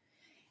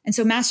 And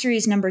so mastery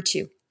is number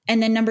 2.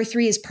 And then number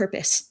 3 is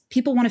purpose.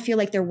 People want to feel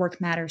like their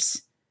work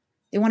matters.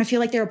 They want to feel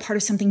like they're a part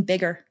of something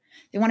bigger.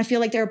 They want to feel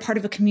like they're a part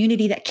of a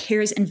community that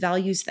cares and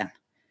values them.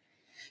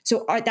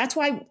 So that's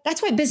why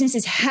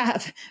businesses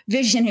have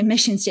vision and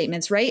mission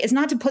statements, right? It's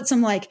not to put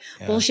some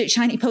bullshit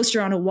shiny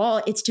poster on a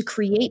wall. It's to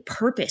create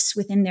purpose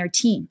within their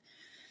team.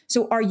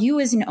 So are you,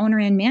 as an owner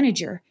and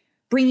manager,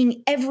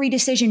 bringing every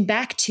decision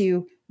back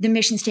to the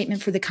mission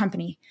statement for the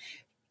company,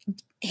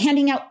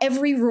 handing out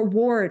every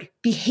reward,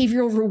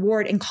 behavioral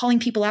reward, and calling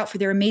people out for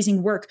their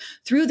amazing work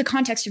through the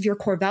context of your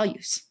core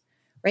values,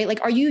 right? Like,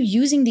 are you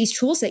using these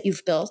tools that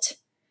you've built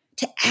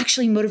to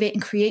actually motivate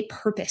and create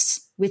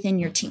purpose within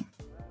your team?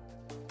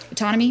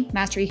 Autonomy,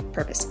 mastery,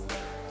 purpose.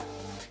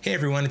 Hey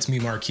everyone, it's me,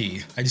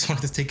 Marquis. I just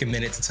wanted to take a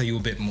minute to tell you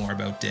a bit more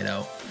about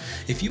Ditto.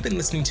 If you've been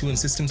listening to In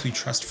Systems We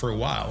Trust for a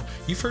while,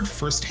 you've heard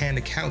firsthand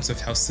accounts of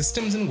how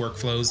systems and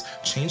workflows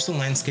change the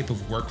landscape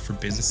of work for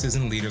businesses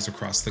and leaders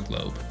across the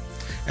globe.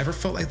 Ever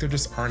felt like there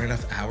just aren't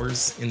enough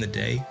hours in the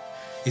day?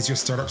 Is your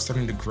startup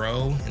starting to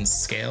grow and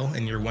scale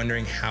and you're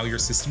wondering how your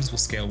systems will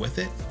scale with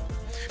it?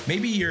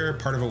 Maybe you're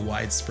part of a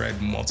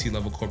widespread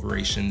multi-level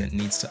corporation that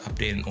needs to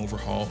update and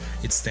overhaul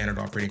its standard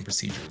operating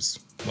procedures.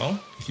 Well,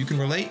 if you can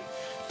relate,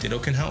 Ditto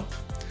can help.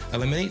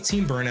 Eliminate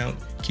team burnout,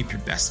 keep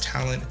your best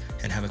talent,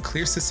 and have a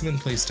clear system in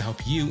place to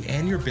help you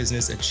and your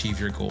business achieve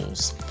your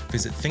goals.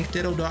 Visit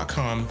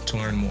thinkditto.com to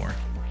learn more.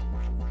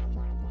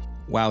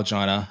 Wow,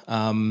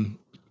 Jonna.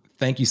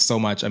 Thank you so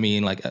much. I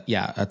mean,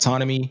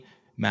 autonomy,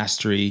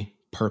 mastery,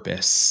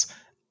 purpose.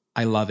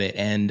 I love it.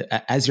 And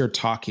as you're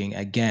talking,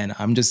 again,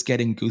 I'm just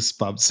getting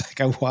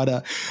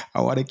goosebumps.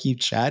 I wanna keep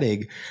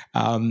chatting.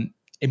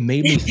 It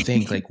made me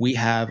think we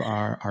have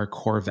our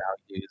core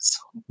values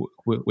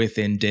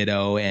within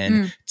Ditto,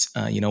 and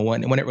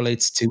when it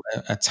relates to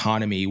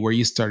autonomy, where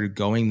you started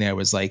going there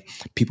was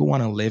people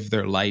want to live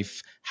their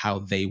life how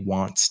they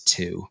want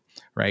to,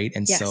 right?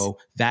 And so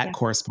that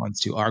corresponds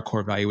to our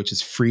core value, which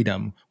is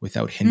freedom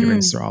without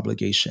hindrance or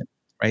obligation,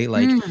 right?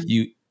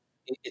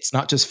 It's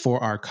not just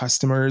for our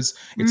customers.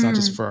 It's not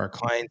just for our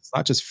clients. It's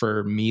not just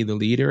for me, the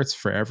leader. It's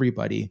for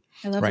everybody,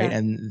 right? That.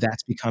 And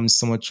that's become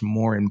so much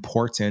more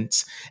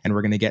important. And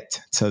we're going to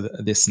get to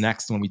this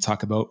next when we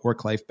talk about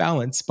work-life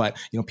balance. But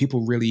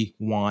people really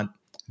want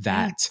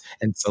that,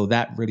 and so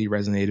that really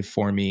resonated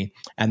for me.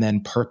 And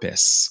then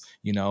purpose,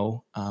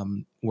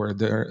 where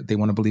they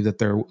want to believe that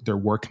their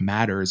work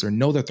matters, or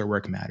know that their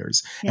work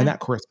matters, and that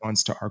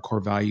corresponds to our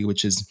core value,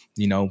 which is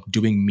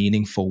doing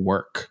meaningful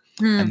work,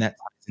 and that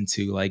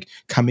into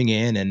coming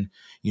in and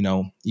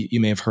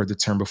you may have heard the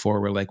term before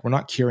where we're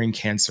not curing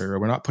cancer, or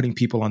we're not putting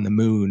people on the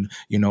moon,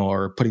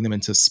 or putting them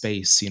into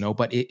space,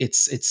 but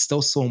it's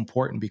still so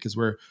important because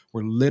we're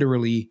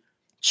literally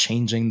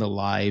changing the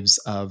lives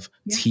of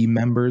team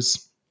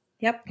members.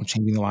 Yep. We're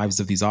changing the lives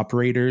of these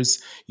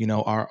operators.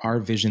 Our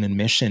vision and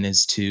mission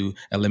is to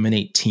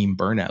eliminate team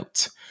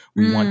burnout.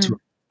 We want to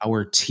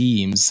empower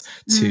teams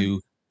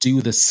to do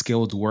the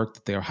skilled work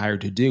that they're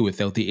hired to do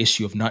without the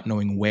issue of not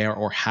knowing where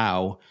or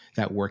how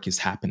that work is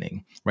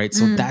happening, right?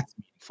 So that's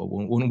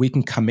meaningful. When we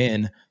can come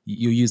in,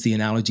 you use the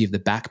analogy of the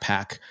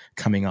backpack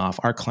coming off.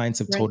 Our clients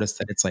have told us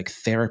that it's like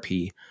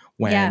therapy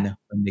when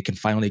they can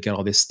finally get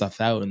all this stuff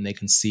out and they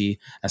can see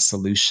a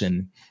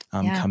solution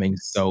coming.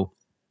 So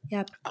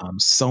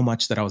so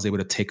much that I was able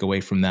to take away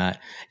from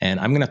that.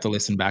 And I'm going to have to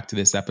listen back to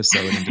this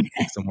episode and just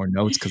take some more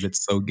notes because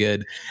it's so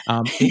good.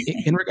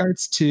 In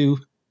regards to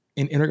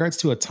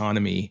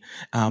autonomy,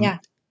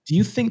 do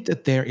you think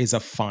that there is a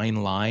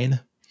fine line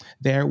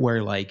there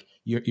where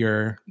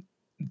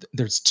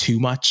there's too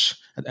much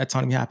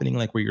autonomy happening,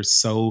 where you're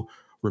so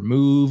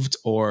removed,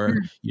 or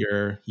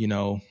you're,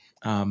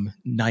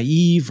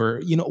 naive,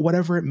 or,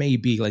 whatever it may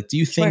be? Do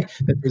you think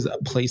that there's a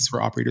place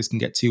where operators can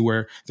get to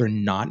where they're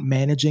not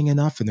managing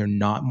enough and they're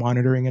not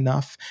monitoring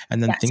enough,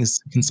 and then things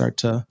can start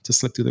to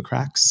slip through the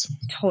cracks?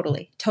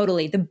 Totally.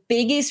 The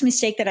biggest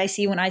mistake that I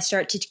see when I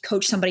start to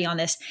coach somebody on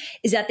this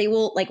is that they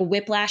will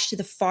whiplash to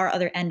the far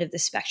other end of the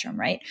spectrum,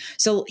 right?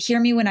 So hear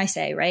me when I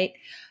say, right,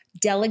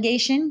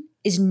 delegation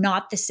is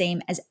not the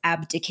same as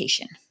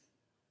abdication.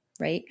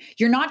 Right?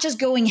 You're not just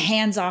going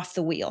hands off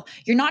the wheel.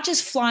 You're not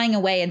just flying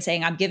away and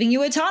saying, I'm giving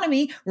you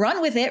autonomy,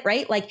 run with it,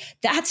 right?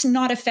 That's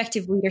not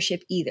effective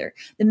leadership either.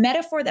 The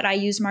metaphor that I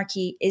use,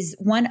 Marquis, is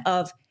one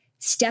of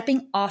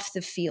stepping off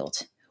the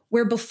field,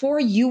 where before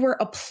you were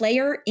a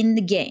player in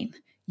the game,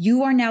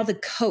 you are now the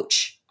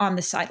coach on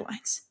the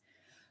sidelines.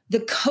 the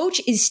coach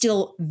is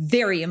still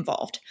very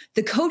involved.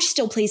 The coach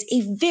still plays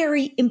a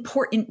very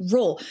important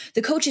role.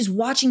 The coach is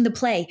watching the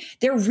play.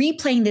 They're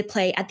replaying the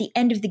play at the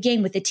end of the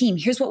game with the team.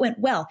 Here's what went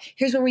well.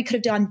 Here's where we could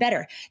have done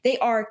better. They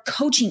are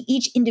coaching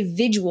each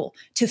individual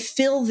to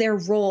fill their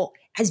role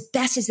as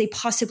best as they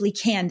possibly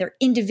can. They're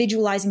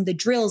individualizing the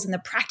drills and the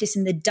practice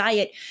and the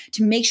diet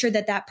to make sure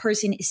that that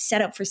person is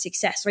set up for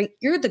success, right?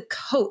 You're the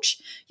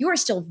coach. You are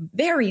still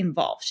very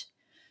involved.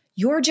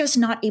 You're just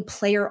not a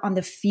player on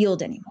the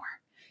field anymore.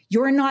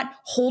 You're not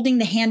holding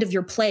the hand of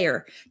your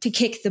player to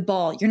kick the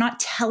ball. You're not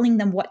telling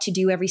them what to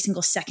do every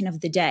single second of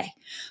the day,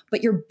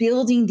 but you're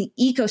building the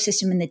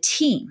ecosystem and the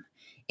team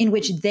in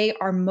which they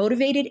are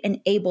motivated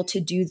and able to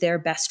do their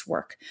best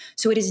work.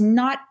 So it is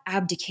not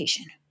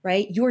abdication,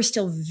 right? You're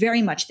still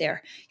very much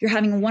there. You're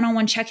having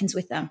one-on-one check-ins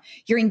with them.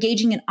 You're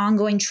engaging in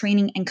ongoing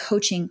training and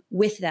coaching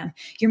with them.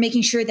 You're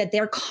making sure that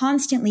they're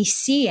constantly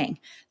seeing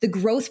the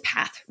growth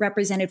path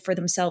represented for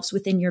themselves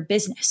within your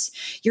business.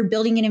 You're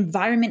building an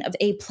environment of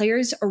A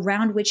players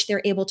around which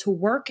they're able to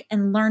work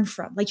and learn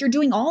from. Like, you're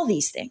doing all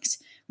these things.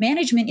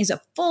 Management is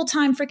a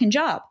full-time freaking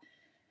job,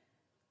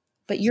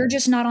 but you're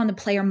just not on the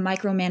player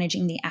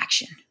micromanaging the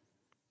action.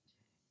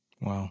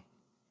 Wow.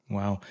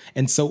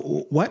 And so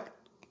what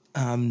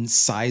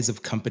size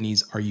of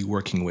companies are you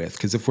working with?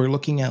 Because if we're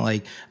looking at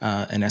like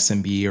an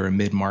SMB or a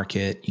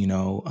mid-market,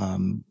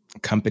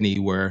 company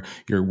where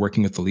you're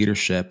working with the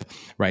leadership,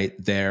 right?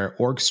 Their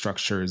org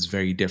structure is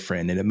very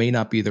different, and it may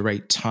not be the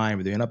right time,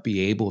 or they may not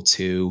be able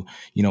to,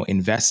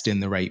 invest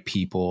in the right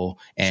people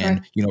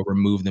and, Sure.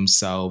 remove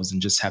themselves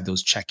and just have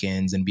those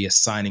check-ins and be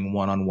assigning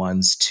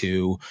one-on-ones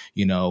to,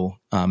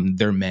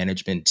 their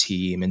management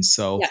team. And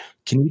so Yeah.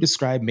 can you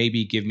describe,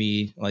 maybe give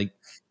me like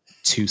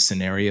two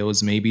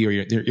scenarios maybe, or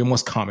your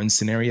most common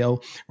scenario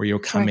where you'll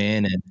come Sure.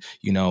 in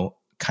and,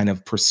 kind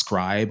of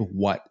prescribe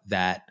what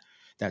that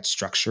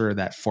structure,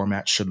 that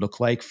format should look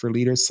like for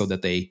leaders so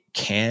that they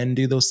can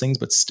do those things,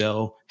 but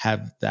still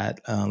have that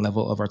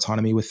level of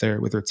autonomy with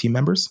their team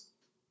members?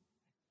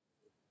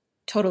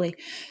 Totally.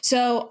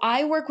 So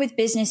I work with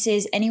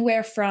businesses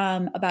anywhere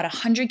from about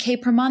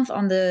 100K per month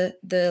on the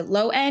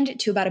low end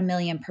to about $1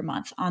 million per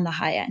month on the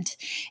high end.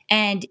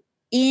 And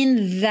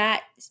in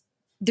that,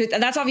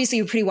 that's obviously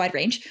a pretty wide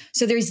range.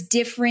 So there's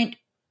different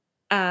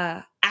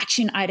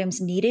action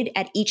items needed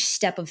at each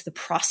step of the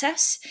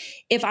process.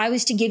 If I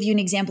was to give you an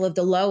example of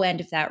the low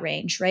end of that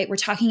range, right, we're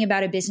talking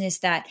about a business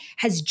that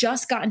has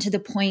just gotten to the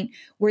point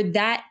where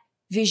that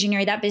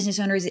visionary, that business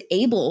owner is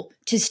able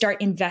to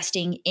start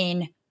investing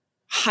in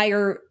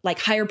higher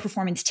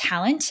performance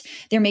talent.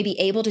 They're maybe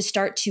able to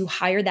start to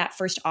hire that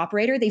first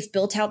operator. They've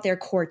built out their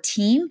core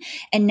team,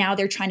 and now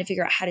they're trying to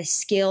figure out how to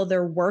scale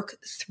their work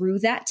through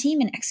that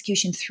team and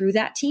execution through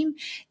that team.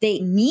 They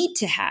need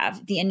to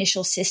have the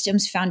initial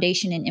systems,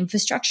 foundation, and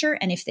infrastructure.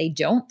 And if they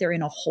don't, they're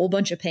in a whole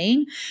bunch of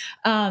pain.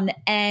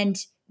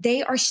 And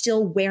they are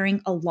still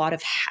wearing a lot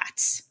of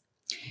hats.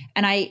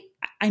 And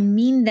I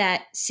mean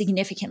that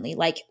significantly.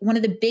 Like, one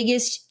of the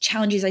biggest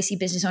challenges I see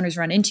business owners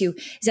run into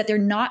is that they're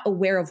not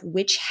aware of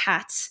which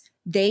hats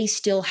they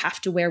still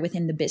have to wear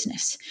within the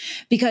business,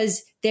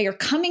 because they are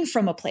coming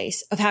from a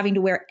place of having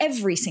to wear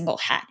every single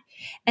hat.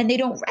 And they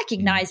don't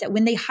recognize that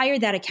when they hire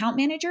that account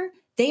manager,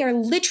 they are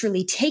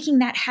literally taking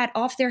that hat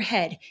off their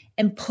head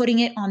and putting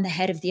it on the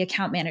head of the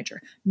account manager.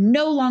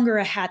 No longer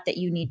a hat that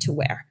you need to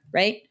wear,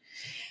 right?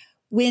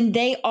 When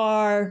they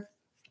are,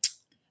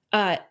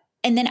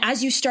 and then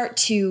as you start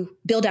to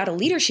build out a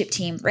leadership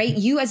team, right,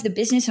 you as the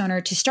business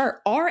owner to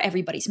start are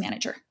everybody's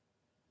manager.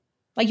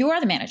 Like, you are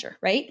the manager,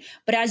 right?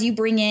 But as you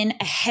bring in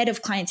a head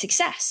of client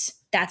success,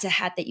 that's a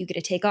hat that you get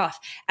to take off.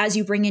 As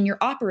you bring in your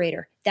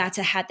operator, that's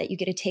a hat that you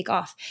get to take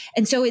off.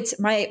 And so it's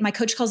my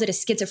coach calls it a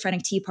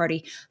schizophrenic tea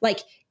party. Like,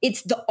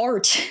 it's the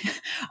art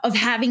of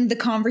having the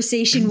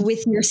conversation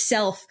with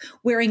yourself,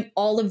 wearing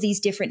all of these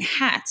different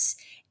hats.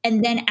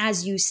 And then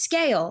as you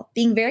scale,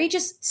 being very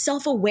just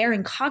self-aware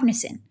and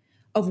cognizant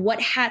of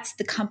what hats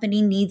the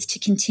company needs to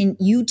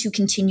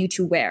continue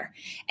to wear.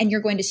 And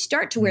you're going to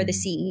start to wear the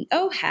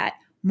CEO hat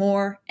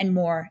more and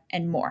more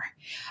and more.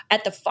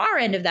 At the far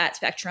end of that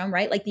spectrum,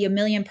 right, like the $1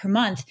 million per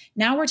month,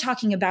 now we're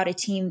talking about a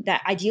team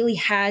that ideally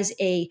has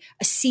a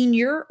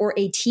senior or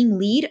a team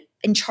lead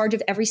in charge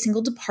of every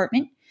single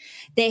department.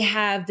 They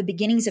have the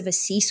beginnings of a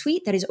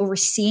C-suite that is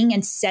overseeing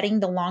and setting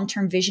the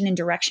long-term vision and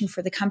direction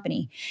for the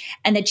company.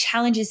 And the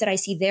challenges that I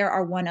see there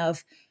are one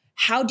of,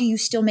 how do you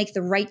still make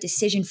the right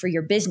decision for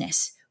your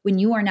business when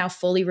you are now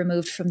fully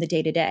removed from the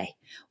day-to-day?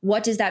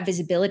 What does that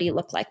visibility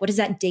look like? What does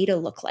that data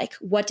look like?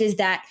 What do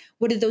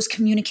those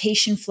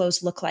communication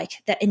flows look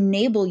like that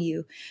enable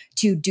you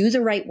to do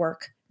the right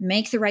work,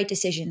 make the right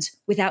decisions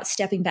without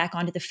stepping back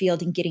onto the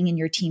field and getting in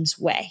your team's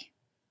way?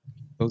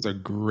 Those are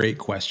great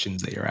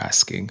questions that you're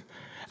asking.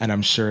 And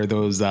I'm sure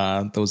those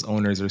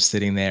owners are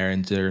sitting there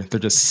and they're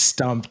just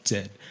stumped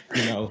and,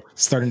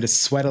 starting to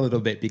sweat a little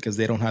bit because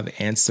they don't have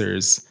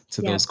answers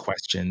to Yeah. those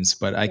questions,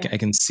 but I Yeah.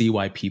 can see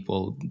why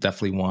people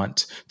definitely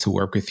want to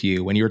work with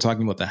you. When you were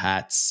talking about the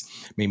hats,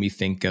 made me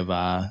think of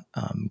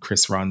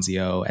Chris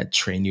Ronzio at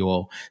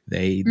Trainual.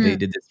 They did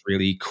this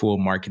really cool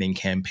marketing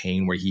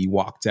campaign where he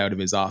walked out of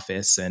his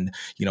office and,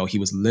 you know, he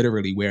was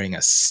literally wearing a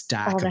All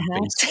stack the of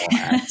baseball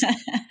hats hats.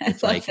 I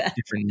with love like that.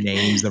 different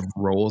names of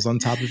roles on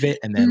top of it.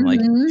 And then like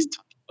he's Hmm.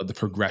 talking about the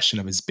progression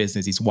of his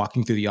business. He's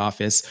walking through the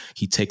office,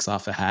 he takes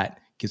off a hat,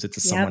 gives it to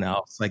someone Yep.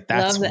 else. Like Love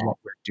that's that. what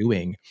we're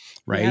doing, Yep.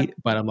 right?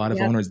 But a lot of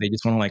Yep. owners, they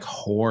just want to like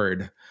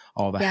hoard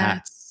all the Yeah.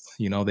 hats.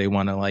 You know, they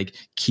want to like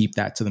keep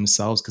that to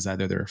themselves because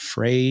either they're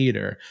afraid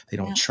or they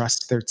don't Yeah.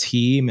 trust their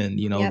team. And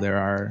you know, Yep.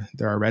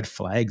 there are red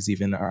flags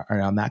even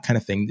around that kind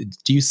of thing.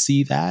 Do you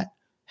see that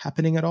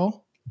happening at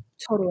all?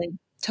 Totally.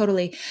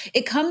 Totally.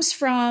 It comes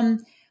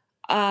from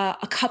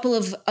a couple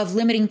of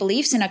limiting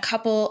beliefs and a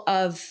couple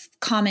of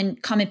common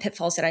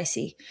pitfalls that I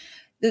see.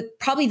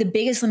 Probably the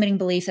biggest limiting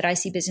belief that I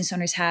see business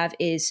owners have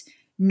is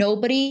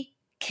nobody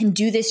can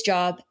do this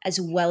job as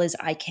well as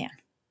I can.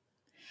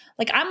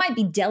 Like I might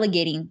be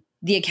delegating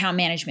the account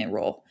management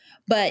role,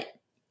 but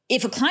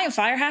if a client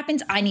fire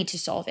happens, I need to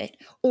solve it.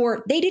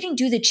 Or they didn't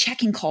do the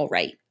check-in call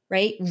right?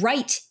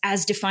 Right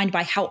as defined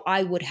by how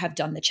I would have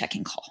done the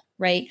check-in call,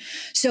 right?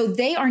 So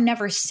they are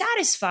never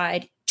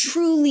satisfied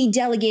truly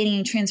delegating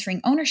and transferring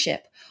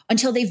ownership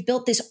until they've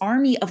built this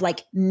army of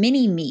like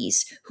mini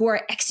me's who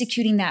are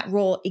executing that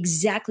role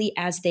exactly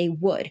as they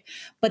would.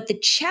 But the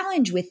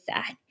challenge with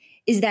that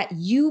is that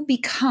you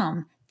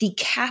become the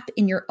cap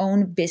in your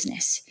own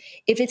business.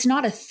 If it's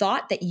not a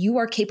thought that you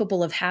are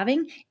capable of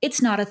having,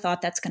 it's not a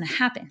thought that's going to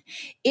happen.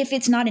 If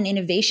it's not an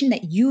innovation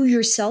that you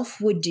yourself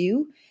would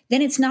do,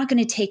 then it's not going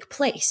to take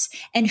place.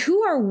 And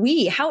who are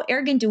we? How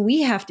arrogant do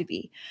we have to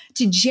be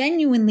to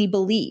genuinely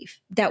believe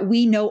that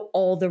we know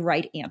all the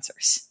right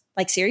answers?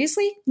 Like,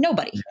 seriously?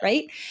 Nobody,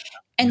 right?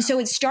 And so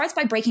it starts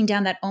by breaking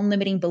down that own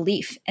limiting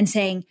belief and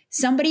saying,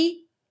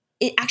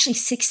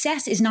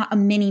 success is not a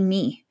mini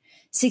me.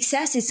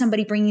 Success is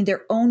somebody bringing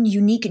their own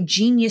unique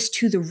genius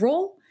to the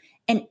role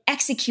and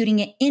executing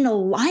it in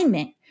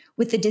alignment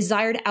with the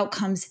desired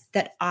outcomes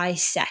that I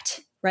set,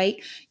 right?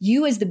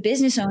 You as the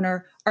business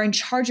owner are in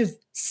charge of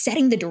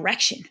setting the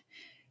direction,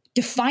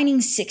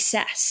 defining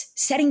success,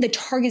 setting the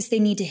targets they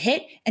need to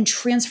hit, and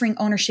transferring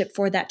ownership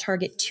for that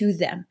target to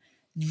them.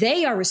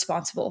 They are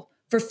responsible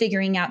for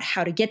figuring out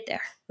how to get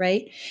there,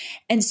 right?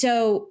 And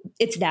so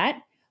it's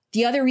that.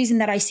 The other reason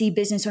that I see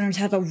business owners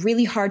have a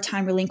really hard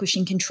time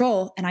relinquishing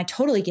control, and I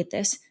totally get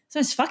this, so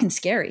it's fucking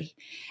scary.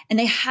 And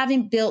they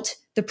haven't built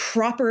the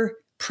proper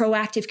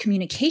proactive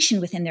communication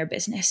within their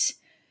business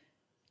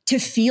to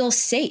feel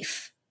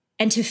safe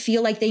and to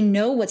feel like they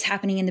know what's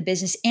happening in the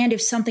business. And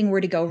if something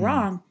were to go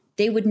wrong,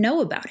 they would know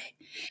about it.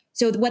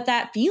 So what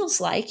that feels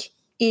like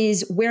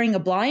is wearing a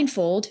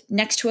blindfold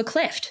next to a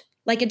cliff.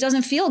 Like it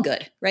doesn't feel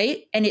good,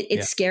 right? And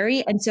it's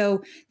scary. And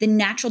so the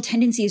natural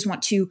tendency is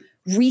want to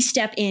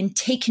re-step in,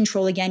 take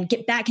control again,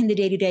 get back in the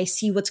day-to-day,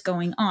 see what's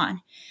going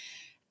on,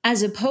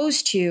 as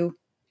opposed to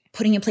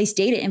putting in place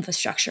data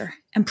infrastructure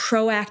and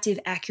proactive,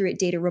 accurate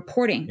data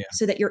reporting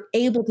so that you're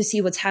able to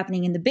see what's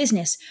happening in the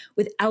business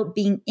without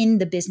being in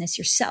the business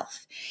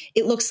yourself.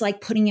 It looks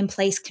like putting in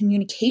place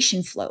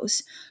communication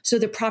flows so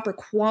the proper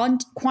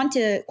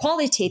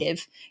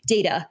qualitative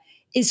data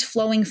is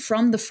flowing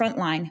from the front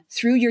line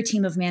through your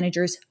team of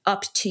managers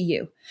up to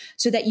you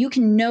so that you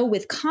can know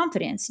with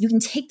confidence, you can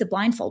take the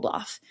blindfold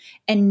off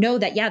and know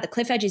that, the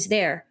cliff edge is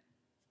there,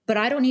 but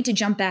I don't need to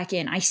jump back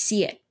in. I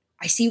see it.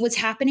 I see what's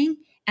happening.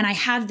 And I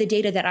have the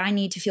data that I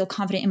need to feel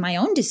confident in my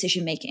own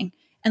decision making.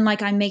 And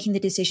like I'm making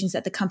the decisions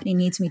that the company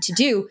needs me to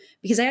do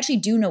because I actually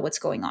do know what's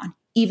going on,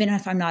 even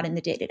if I'm not in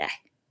the day to day.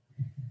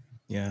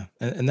 Yeah.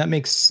 And that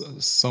makes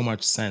so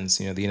much sense.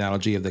 You know, the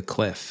analogy of the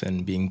cliff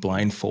and being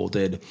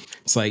blindfolded.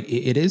 It's like,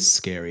 it is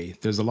scary.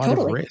 There's a lot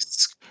of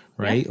risk,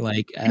 right? Yeah.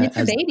 Like and it's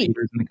as a baby.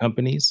 leaders in the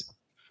companies.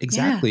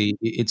 Exactly.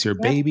 It's your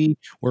baby.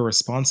 We're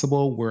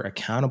responsible. We're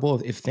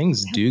accountable. If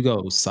things do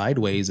go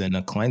sideways and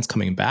a client's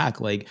coming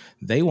back, like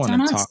they want to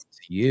talk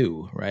to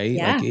you, right?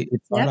 Like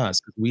it's on us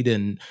because we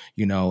didn't,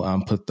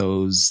 put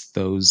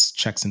those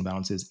checks and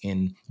balances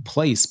in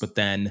place. But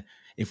then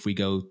if we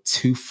go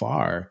too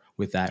far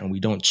with that and we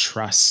don't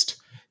trust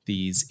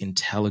these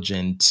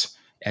intelligent,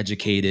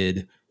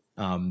 educated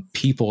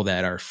people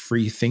that are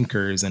free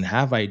thinkers and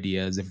have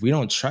ideas, if we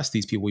don't trust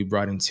these people we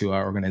brought into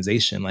our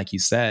organization, like you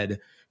said,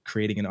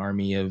 creating an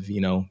army of,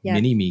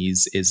 mini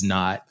me's is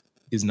not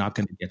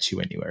going to get you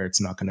anywhere.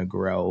 It's not going to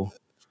grow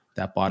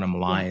that bottom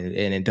line,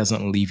 and it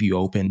doesn't leave you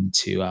open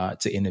to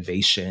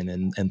innovation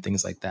and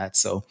things like that.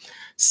 So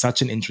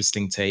such an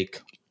interesting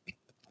take.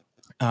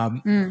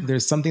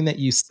 There's something that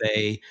you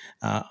say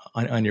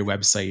on your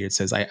website. It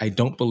says, I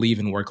don't believe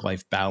in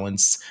work-life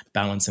balance.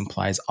 Balance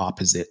implies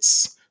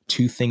opposites.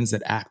 Two things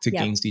that act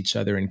against each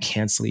other and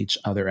cancel each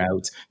other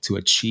out to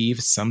achieve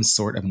some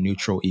sort of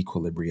neutral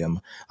equilibrium.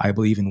 I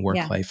believe in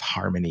work-life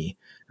harmony.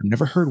 I've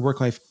never heard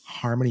work-life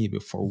harmony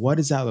before. What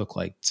does that look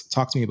like?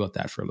 Talk to me about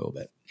that for a little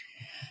bit.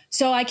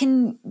 So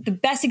the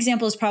best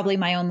example is probably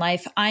my own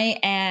life. I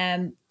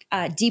am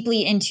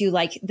deeply into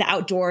like the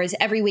outdoors.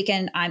 Every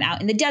weekend I'm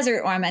out in the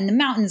desert or I'm in the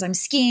mountains, I'm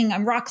skiing,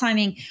 I'm rock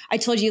climbing. I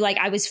told you, like,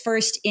 I was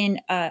first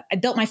I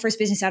built my first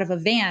business out of a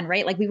van,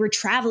 right? Like we were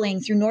traveling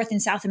through North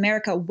and South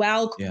America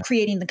while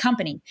creating the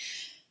company.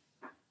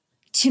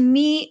 To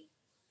me,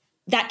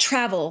 that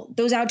travel,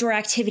 those outdoor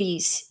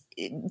activities,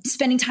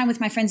 spending time with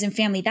my friends and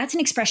family, that's an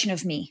expression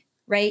of me,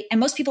 right? And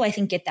most people, I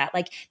think, get that.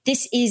 Like,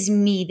 this is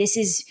me. This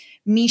is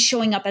me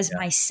showing up as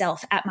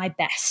myself at my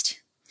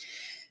best.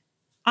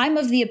 I'm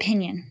of the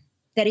opinion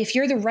that if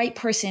you're the right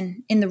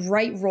person in the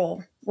right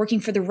role, working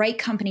for the right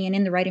company and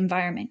in the right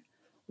environment,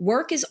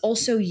 work is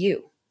also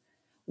you.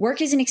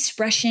 Work is an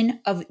expression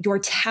of your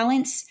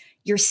talents,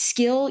 your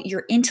skill,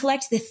 your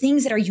intellect, the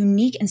things that are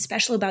unique and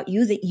special about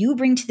you that you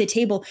bring to the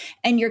table.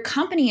 And your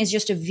company is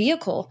just a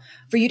vehicle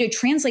for you to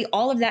translate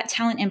all of that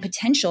talent and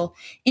potential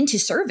into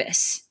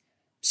service,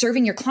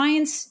 serving your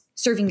clients,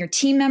 serving your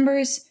team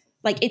members.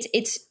 Like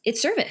it's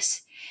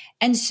service.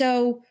 And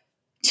so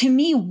to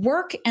me,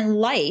 work and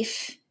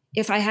life,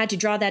 if I had to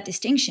draw that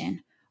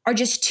distinction, are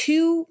just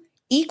two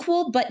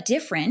equal but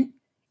different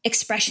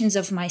expressions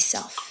of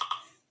myself.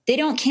 They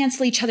don't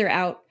cancel each other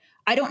out.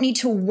 I don't need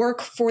to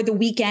work for the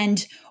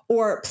weekend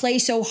or play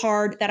so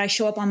hard that I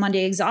show up on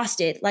Monday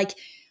exhausted. Like,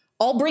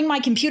 I'll bring my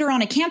computer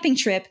on a camping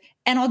trip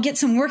and I'll get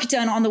some work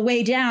done on the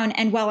way down.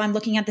 And while I'm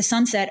looking at the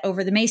sunset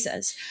over the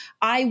mesas,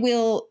 I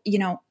will,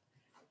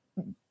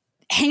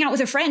 hang out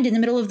with a friend in the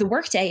middle of the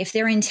workday if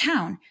they're in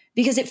town,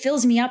 because it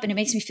fills me up and it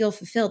makes me feel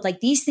fulfilled. Like,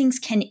 these things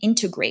can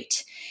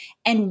integrate.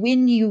 And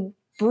when you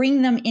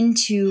bring them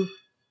into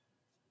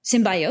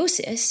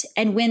symbiosis,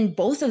 and when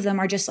both of them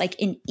are just like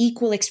an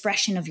equal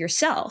expression of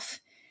yourself,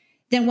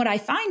 then what I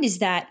find is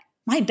that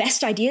my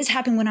best ideas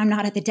happen when I'm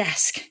not at the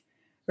desk,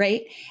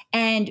 right?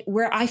 And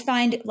where I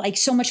find like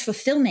so much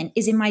fulfillment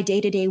is in my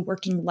day-to-day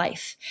working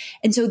life.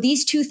 And so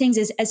these two things,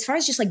 as far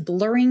as just like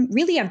blurring,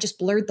 really I've just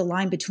blurred the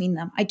line between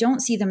them. I don't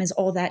see them as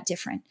all that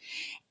different.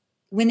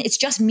 When it's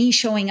just me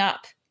showing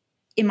up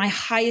in my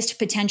highest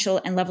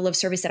potential and level of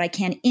service that I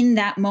can in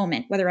that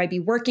moment, whether I be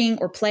working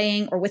or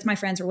playing or with my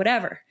friends or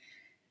whatever,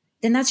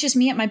 then that's just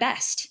me at my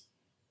best.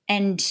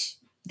 And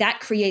that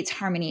creates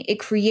harmony. It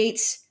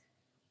creates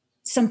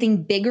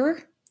something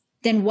bigger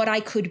than what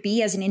I could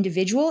be as an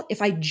individual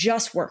if I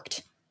just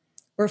worked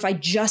or if I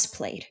just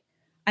played.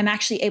 I'm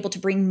actually able to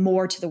bring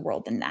more to the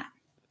world than that.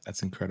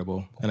 That's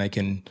incredible. And I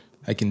can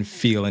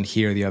feel and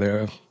hear the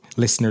other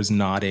listeners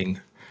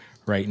nodding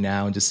right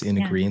now, just in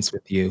agreement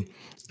with you.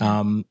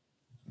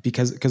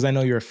 Because I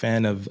know you're a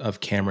fan of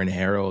Cameron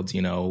Herold.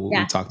 We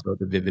talked about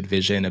the Vivid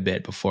Vision a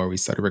bit before we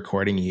started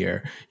recording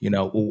here.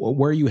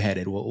 Where are you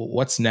headed?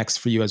 What's next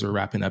for you as we're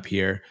wrapping up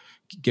here?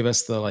 Give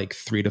us the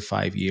 3 to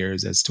 5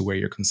 years as to where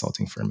your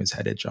consulting firm is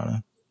headed,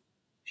 Jonna.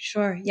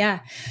 Sure.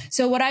 Yeah.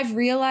 So what I've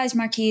realized,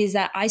 Marquis, is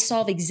that I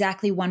solve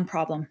exactly one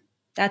problem.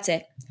 That's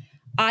it.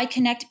 I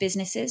connect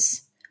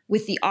businesses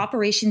with the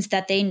operations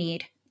that they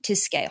need to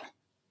scale.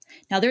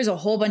 Now, there's a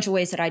whole bunch of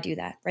ways that I do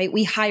that, right?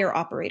 We hire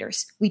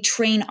operators, we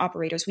train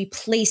operators, we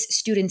place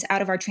students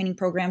out of our training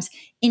programs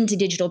into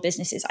digital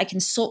businesses. I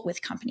consult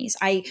with companies.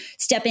 I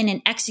step in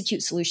and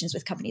execute solutions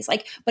with companies.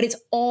 But it's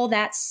all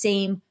that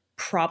same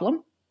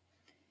problem.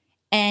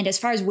 And as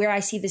far as where I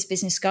see this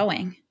business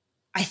going,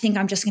 I think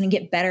I'm just going to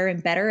get better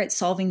and better at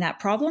solving that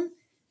problem.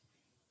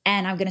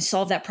 And I'm going to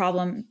solve that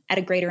problem at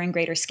a greater and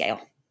greater scale.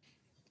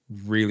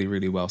 Really,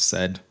 really well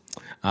said.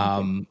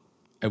 I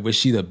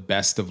wish you the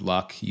best of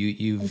luck.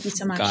 You've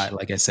so much. Got,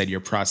 like I said,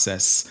 your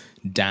process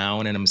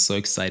down, and I'm so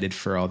excited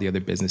for all the other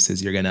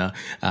businesses you're going to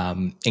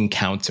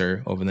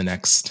encounter over the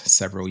next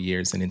several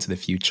years and into the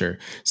future.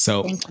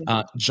 So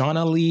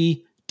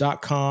JonnaLi.com,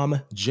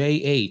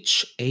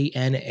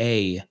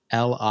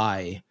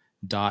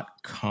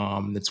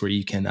 JHANALI.com. That's where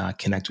you can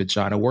connect with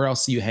Jonna. Where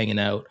else are you hanging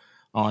out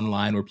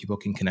online where people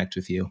can connect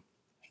with you?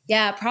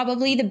 Yeah,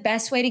 probably the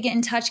best way to get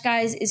in touch,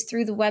 guys, is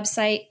through the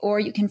website, or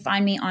you can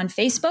find me on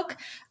Facebook.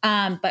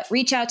 But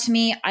reach out to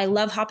me. I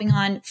love hopping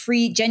on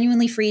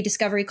genuinely free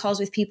discovery calls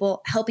with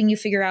people, helping you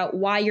figure out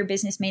why your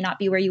business may not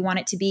be where you want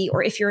it to be,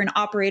 or if you're an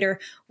operator,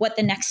 what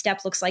the next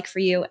step looks like for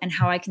you and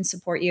how I can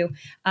support you.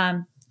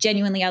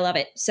 Genuinely, I love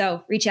it.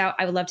 So reach out.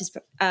 I would love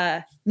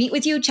to meet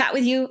with you, chat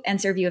with you, and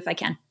serve you if I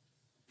can.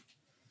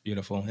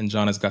 Beautiful. And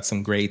Jonna's got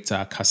some great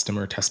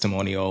customer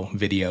testimonial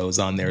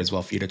videos on there as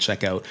well for you to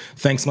check out.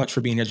 Thanks so much for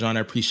being here, Jonna.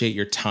 I appreciate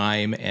your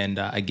time. And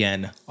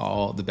again,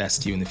 all the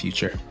best to you in the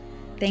future.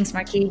 Thanks,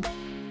 Marquis.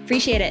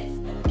 Appreciate it.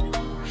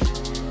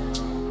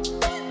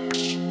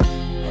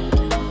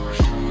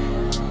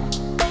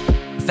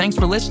 Thanks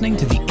for listening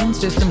to the In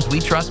Systems We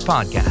Trust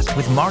podcast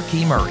with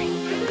Marquis Murray.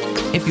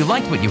 If you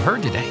liked what you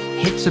heard today,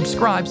 hit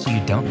subscribe so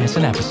you don't miss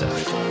an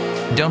episode.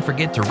 Don't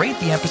forget to rate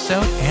the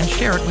episode and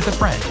share it with a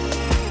friend.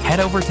 Head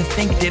over to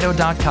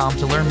thinkditto.com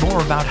to learn more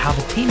about how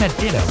the team at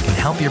Ditto can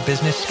help your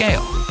business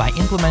scale by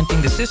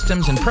implementing the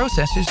systems and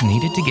processes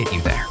needed to get you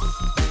there.